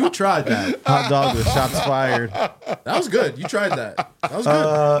 Damn. You tried that. Hot dog with shots fired. That was good. You tried that. That was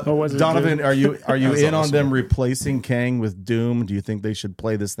good. Or was it Donovan, good? are you That's in on awesome. them replacing Kang with Doom? Do you think they should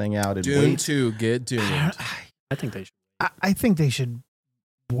play this thing out and Doom wait? 2, get doomed. I think they should. I think they should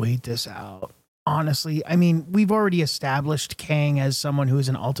wait this out. Honestly, I mean, we've already established Kang as someone who is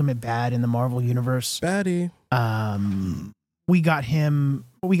an ultimate bad in the Marvel universe. Baddie. We got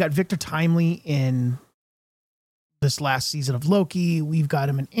Victor Timely in this last season of Loki. We've got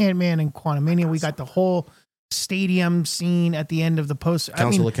him in Ant-Man and Quantumania. We got the whole stadium scene at the end of the post.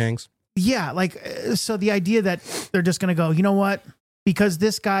 Council of Kangs. Yeah, so the idea that they're just going to go, you know what? Because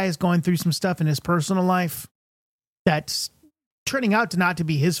this guy is going through some stuff in his personal life that's turning out to not to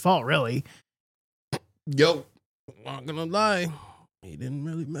be his fault, really. Yo, not gonna lie. He didn't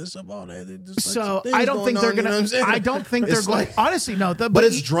really mess up all that. So I don't think they're gonna. I don't think they're going. Honestly, no. But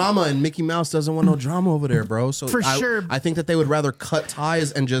it's drama, and Mickey Mouse doesn't want no drama over there, bro. So For sure. I think that they would rather cut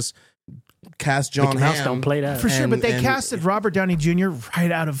ties and just cast John Mickey Mouse Hamm. don't play that. for sure. But they and- casted Robert Downey Jr.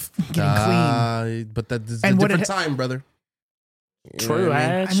 right out of getting clean. But that's And a what different it- time, brother. You know True, what I mean?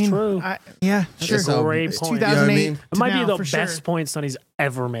 that's true. Yeah, That's sure. a So, great It's point. 2008. You know what I mean? It might to be now, the for best sure. point Sonny's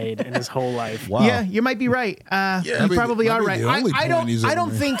ever made in his whole life. Wow. Yeah, you might be right. You probably are right. I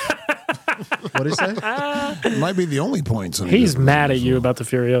don't think. What did he say? It might be the only point. He's mad at you about the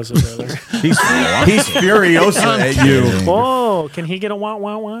Furiosa brother. He's Furiosa at you. Whoa, can he get a wah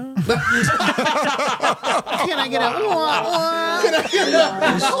wah wah? Can I get a?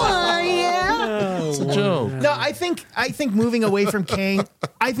 Yeah. It's a joke. No, I think moving away from Kang,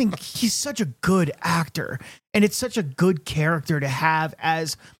 I think he's such a good actor, and it's such a good character to have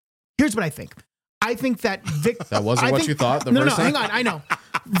as. Here's what I think. I think that That wasn't what you thought the no, first hang time? on. I know.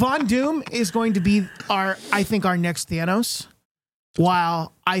 Von Doom is going to be our next Thanos,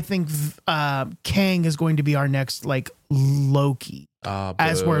 while I think Kang is going to be our next Loki.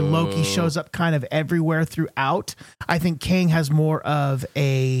 As where Loki shows up kind of everywhere throughout. I think Kang has more of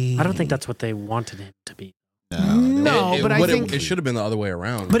a. I don't think that's what they wanted him to be. No, but I think it should have been the other way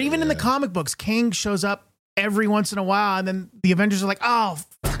around. But even in the comic books, Kang shows up every once in a while, and then the Avengers are like, "Oh,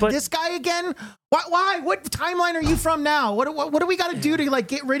 But- this guy again? Why? What timeline are you from now? What do we got to do to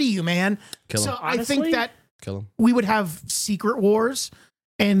get rid of you, man?" Kill him. So I Honestly, think that Kill him. we would have Secret Wars,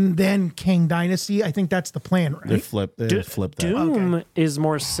 and then Kang Dynasty. I think that's the plan, They right? flip that. Doom is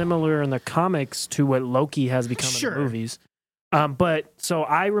more similar in the comics to what Loki has become Sure. in the movies. But so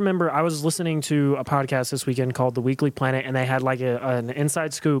I remember I was listening to a podcast this weekend called The Weekly Planet, and they had an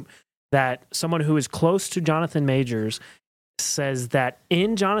inside scoop that someone who is close to Jonathan Majors says that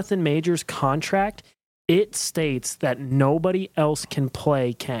in Jonathan Majors' contract, it states that nobody else can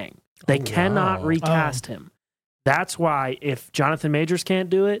play Kang. They cannot recast him. That's why if Jonathan Majors can't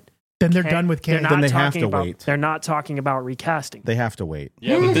do it, Then they're done with Kang. Then they have to wait. They're not talking about recasting. They have to wait.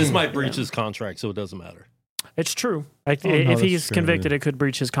 Yeah, but this might breach his contract, so it doesn't matter. It's true. no, If he's that's true, convicted, it could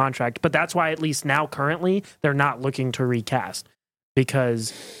breach his contract. But that's why, at least now, currently, they're not looking to recast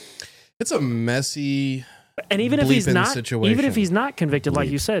because. It's a messy. And even if he's bleeping not, situation. even if he's not convicted, like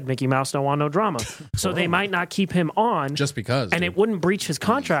you said, Mickey Mouse don't want no drama. So they might not keep him on, Just because. and it wouldn't breach his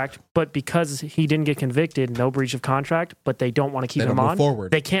contract. But because he didn't get convicted, no breach of contract. But they don't want to keep They him don't move on.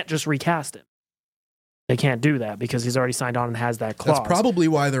 forward. They can't just recast him. They can't do that because he's already signed on and has that clause. That's probably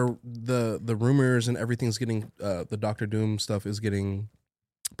why the rumors and everything's getting the Doctor Doom stuff is getting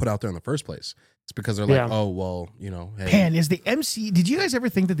put out there in the first place. It's because they're like, Yeah. oh well, hey, Man, is the MCU? Did you guys ever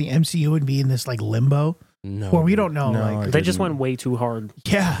think that the MCU would be in this limbo no, where we don't know? No, I They just didn't. went way too hard,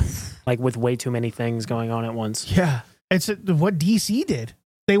 Yeah, like with way too many things going on at once. yeah. It's what DC did.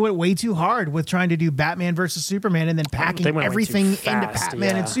 They went way too hard with trying to do Batman versus Superman and then They packing went way too everything fast, into Batman yeah.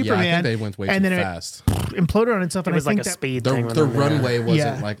 and Yeah, I Superman. think they went way and too then fast. imploded on itself. It And was I think like a that speed thing. The runway wasn't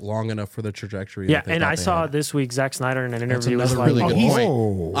Yeah. like long enough for the trajectory. Yeah, that they and thought I they saw had. this week Zack Snyder in an That's interview was another like, really good he's-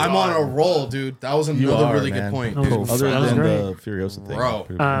 point. I'm on a roll, dude. That was You another are, really man. good point. Oh, dude. Other That was than great. the Furiosa thing.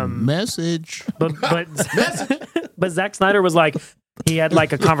 Bro. Message. but Zack Snyder was like, he had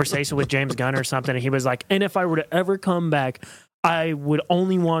like a conversation with James Gunn or something, and he was like, and if I were to ever come back, I would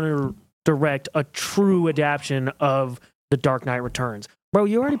only want to direct a true adaptation of The Dark Knight Returns. Bro,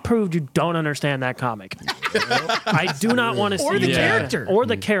 you already proved you don't understand that comic. I do not want to see Or the that. character. Or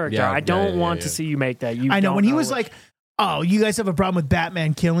the character. Yeah, I don't yeah, want yeah. to see you make that. You I know don't when he was it. like, "Oh, you guys have a problem with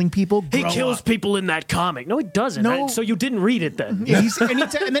Batman killing people? He Grow kills up." people in that comic. No, he doesn't. No. So you didn't read it then. Yeah,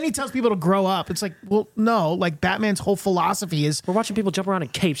 and then he tells people to grow up. It's like, well, no. Like Batman's whole philosophy is, We're watching people jump around in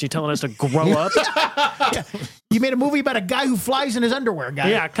capes. You're telling us to grow up? you made a movie about a guy who flies in his underwear, guy.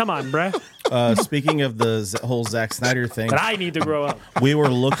 Yeah, come on, bruh. Speaking of the whole Zack Snyder thing, But I need to grow up. we were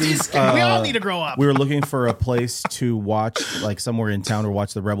looking. We all need to grow up. We were looking for a place to watch, like somewhere in town, or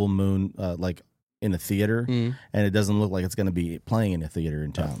watch the Rebel Moon, like in a theater, and it doesn't look like it's going to be playing in a theater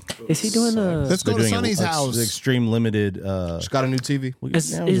in town. Is he doing the? Let's go They're to doing Sonny's house. extreme limited. Just got a new TV. We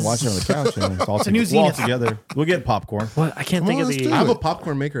Is- can watch it on the couch. And it's all, a new we'll all Zenith. together. We'll get popcorn. What? I can't think of on, let's the. do I have it. a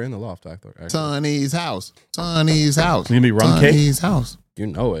popcorn maker in the loft. Actually. Sonny's house. Sonny's house. You gonna be rum cake? Sonny's house. You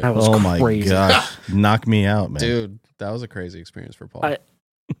know it, That was Oh my crazy. gosh, knock me out, man. dude. That was a crazy experience for Paul. I-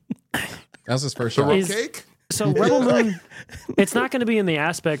 That was his first The shot. rum Is- cake? So Rebel Moon, it's not going to be in the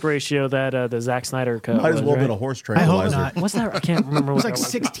aspect ratio that the Zack Snyder cut. Might as was, well right? been a horse I hope tranquilizer. not. What's that? I can't remember. It was what like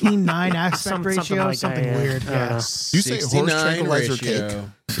that 16:9 aspect Something ratio, like something that, yeah. weird. I don't know. You say horse 69 tranquilizer ratio.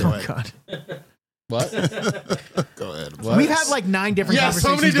 cake? Oh God. What? Go ahead. What? We've had like 9 different Yeah,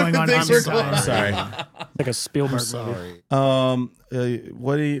 so many conversations going on. different I'm things we're sorry. going- Sorry. Like a Spielberg Sorry.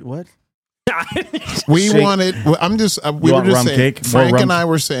 What do you what? movie. We Shake. wanted. well, I'm just. We You were want just rum saying. cake? More Frank rum and I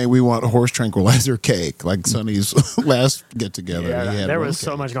were saying we want horse tranquilizer cake, like Sonny's last get together. Yeah, there was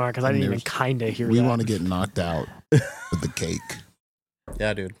so much going on because I And didn't even there's- kind of hear We that. want to get knocked out with the cake.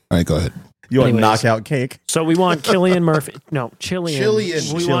 Yeah, dude. All right, go ahead. You want Anyways. knockout cake? So we want Cillian Murphy. No, Cillian.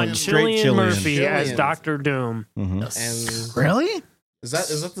 Cillian. We want Straight Cillian Cillian. Murphy as Cillian. Dr. Doom. Mm-hmm. And Really? is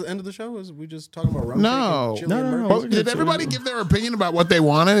that the end of the show? Is we just talking about rum No. cake and No, Cillian no, no. Murphy? Well, did everybody give their opinion about what they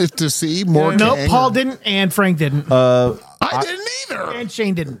wanted to see? More? No, Kang Paul or- didn't, and Frank didn't, I didn't either. and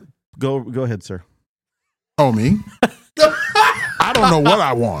Shane didn't. Go ahead, sir. Oh, me? I don't know what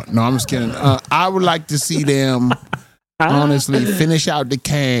I want. No, I'm just kidding. I would like to see them honestly finish out the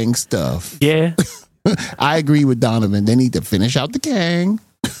Kang stuff. Yeah. I agree with Donovan. They need to finish out the Kang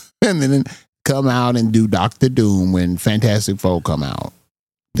and then come out and do Doctor Doom when Fantastic Four come out.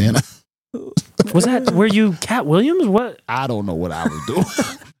 Then Was that, were you Cat Williams? What? I don't know what I would do.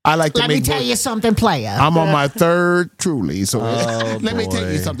 I like to make you something, player. I'm on my third truly, so Oh, let me tell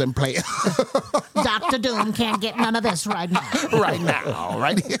you boy. something, player. Dr. Doom can't get none of this right now. right now,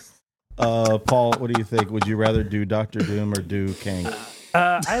 right here. Paul, what do you think? Would you rather do Doctor Doom or do Kang?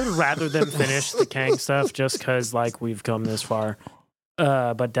 I would rather them finish the Kang stuff just because, like, we've come this far.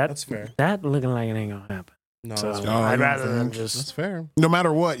 But That's fair. That looking like it ain't going to happen. No, So that's, I'd rather them that's just. fair. No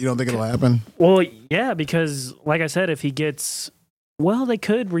matter what, you don't think it'll happen? Well, yeah, because, like I said, if he gets. Well, they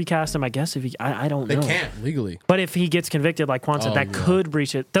could recast him, I guess. If he, I don't They know. can't legally. But if he gets convicted, like Quan said, Oh, that yeah. could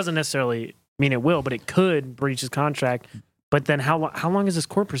breach it. Doesn't necessarily mean it will, but it could breach his contract. But then how long is this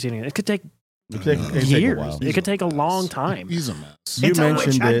court proceeding? It could take It'd take a years. while. It could take a long time. He's a mess. You It's a witch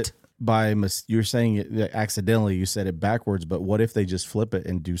mentioned hunt. it by you're saying it accidentally. You said it backwards. But what if they just flip it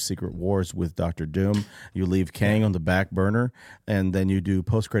and do Secret Wars with Doctor Doom? You leave Kang on the back burner, and then you do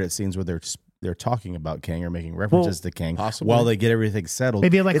post credit scenes where they're talking about Kang or making references to Kang possibly. while they get everything settled.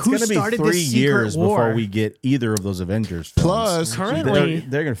 Maybe like, it's who going to be started 3 this secret years before war? we get either of those Avengers films. Plus, Currently,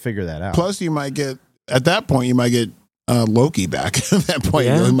 they're going to figure that out. Plus, you might get at that point. You might get Loki back. At that point,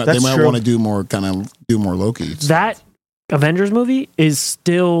 Yeah, they might that's true. want to do more Loki. that Avengers movie is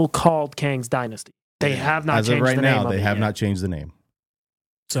still called Kang's Dynasty. They have not as of changed right the name now, of they it have yet. not changed the name.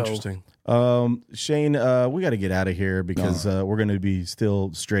 So Interesting. Shane, we got to get out of here because we're going to be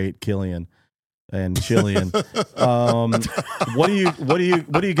still straight Killian and Chillian. What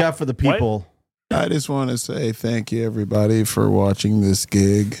do you got for the people? I just want to say thank you, everybody, for watching this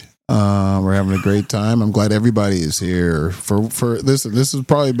gig. We're having a great time. I'm glad everybody is here for this. This has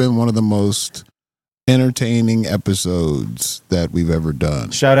probably been one of the most entertaining episodes that we've ever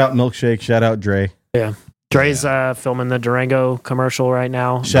done. Shout out Milkshake. Shout out Dre. Dre's filming the Durango commercial right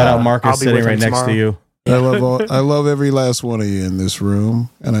now. Shout out Marcus I'll be sitting with right him next to tomorrow. you. I love every last one of you in this room,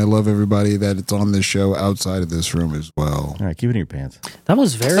 and I love everybody that's on this show outside of this room as well. All right, keep it in your pants. That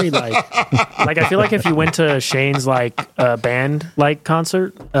was very like I feel like if you went to Shane's like band like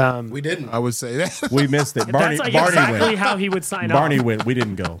concert, We didn't. I would say that. We missed it. that's like exactly went. how he would sign Barney off. went. We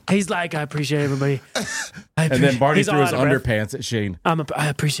didn't go. He's like, I appreciate everybody. And then Barney He's threw all his out of breath. underpants at Shane. I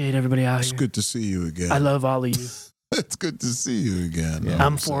appreciate everybody out It's here. good to see you again. I love all of you. It's good to see you again. Yeah.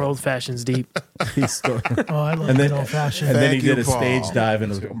 I'm 4 old fashions deep. He's still, Oh, I love And then- good old fashioned. and then he Thank you, did a Paul. stage dive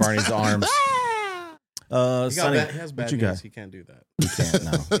into Barney's arms. Sonny, He has bad what you knees. got? He can't do that. You can't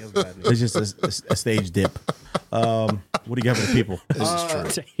now. He has bad knees. It's just a stage dip. What do you got for the people?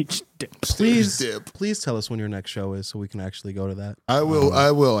 Stage dip. Please, Dip. please tell us when your next show is so we can actually go to that. I will.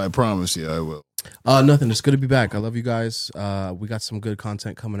 I promise you, I will. Nothing. It's good to be back. I love you guys. We got some good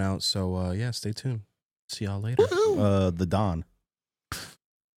content coming out. So yeah, stay tuned. See y'all later. The Don.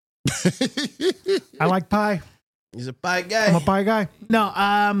 I like pie. He's a bye I'm guy. a pie guy.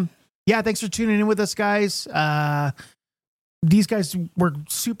 No, yeah, thanks for tuning in with us, guys. These guys work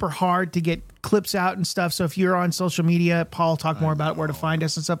super hard to get clips out and stuff. So if you're on social media, Paul talk more about where to find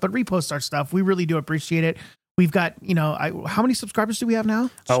us and stuff, but repost our stuff. We really do appreciate it. We've got, how many subscribers do we have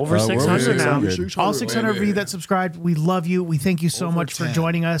now? Over we're 600 now. 600. All 600 of you that subscribed, we love you. We thank you so Over much 10. for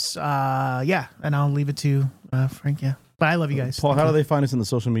joining us. Yeah, and I'll leave it to Frank. Yeah, but I love you guys. Paul, how do they find us in the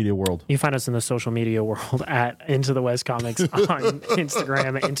social media world? You find us in the social media world at Into the West Comics on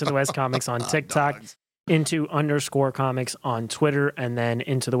Instagram, Into the West Comics on TikTok, _comics on Twitter, and then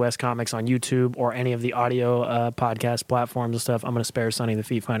Into the West Comics on YouTube or any of the audio podcast platforms and stuff. I'm going to spare Sonny the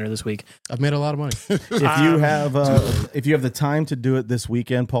Feet Finder this week. I've made a lot of money. If you have the time to do it this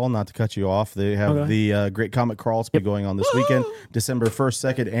weekend, Paul, not to cut you off, they have the Great Comic Crawls be going on this weekend, December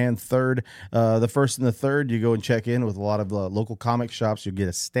 1st, 2nd, and 3rd. The 1st and the 3rd, you go and check in with a lot of local comic shops. You get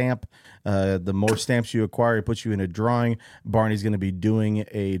a stamp. The more stamps you acquire, it puts you in a drawing. Barney's going to be doing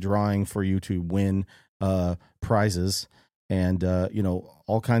a drawing for you to win prizes and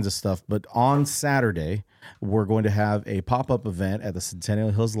all kinds of stuff. But on Saturday, we're going to have a pop-up event at the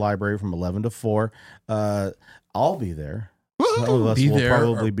Centennial Hills Library from 11 to 4. I'll be there. Some of us Be will there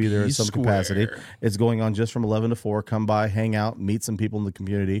probably or be there in be some square. capacity. It's going on just from 11 to 4. Come by, hang out, meet some people in the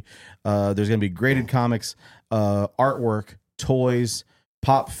community. There's going to be graded comics, artwork, toys,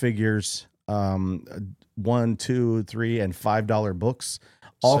 pop figures, $1, $2, $3, and $5 books.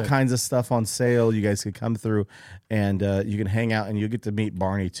 All Sick. kinds of stuff on sale. You guys can come through and you can hang out, and you get to meet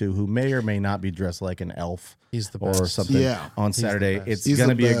Barney too, who may or may not be dressed like an elf. He's the Or best. something Yeah. on the Saturday. best. It's He's going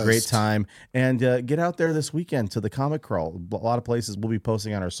to the be a great best. time. And get out there this weekend to the Comic Crawl. A lot of places we'll be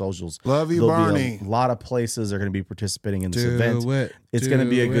posting on our socials. Love you, There'll be Barney. a lot of places are going to be participating in this Do event. it. It's going to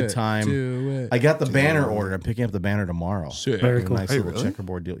be a Do good it. time. Do it. I got the banner ordered. I'm picking up the banner tomorrow. Sick. Very A cool. nice Hey, little really?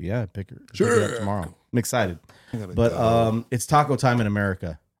 checkerboard deal. Yeah, pick it up Sure. tomorrow. I'm excited. gotta But go. it's taco time in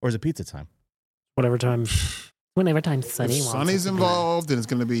America. Or is it pizza time? Whenever time Sonny If wants. Sonny's us to go. involved, then it's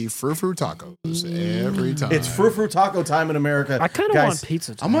going to be frou-frou tacos every time. It's frou taco time in America. I kind of Guys, want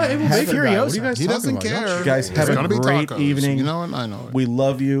pizza. I'm not able to Have make it. What are Furiosa. you guys He talking doesn't about? Y'all care. shit. Guys, It's have a gonna be great tacos. evening. You know what? I know it. We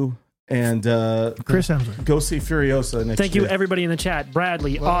love you. And Chris Hemsworth. go see Furiosa next Thank you, year. everybody in the chat.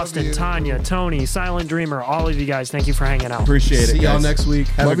 Bradley, Love Austin, you. Tanya, Tony, Silent Dreamer, all of you guys. Thank you for hanging out. Appreciate it. See y'all guys. next week.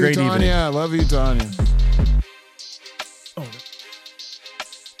 Have Love a great you, evening. Tanya. Love you, Tanya. Oh,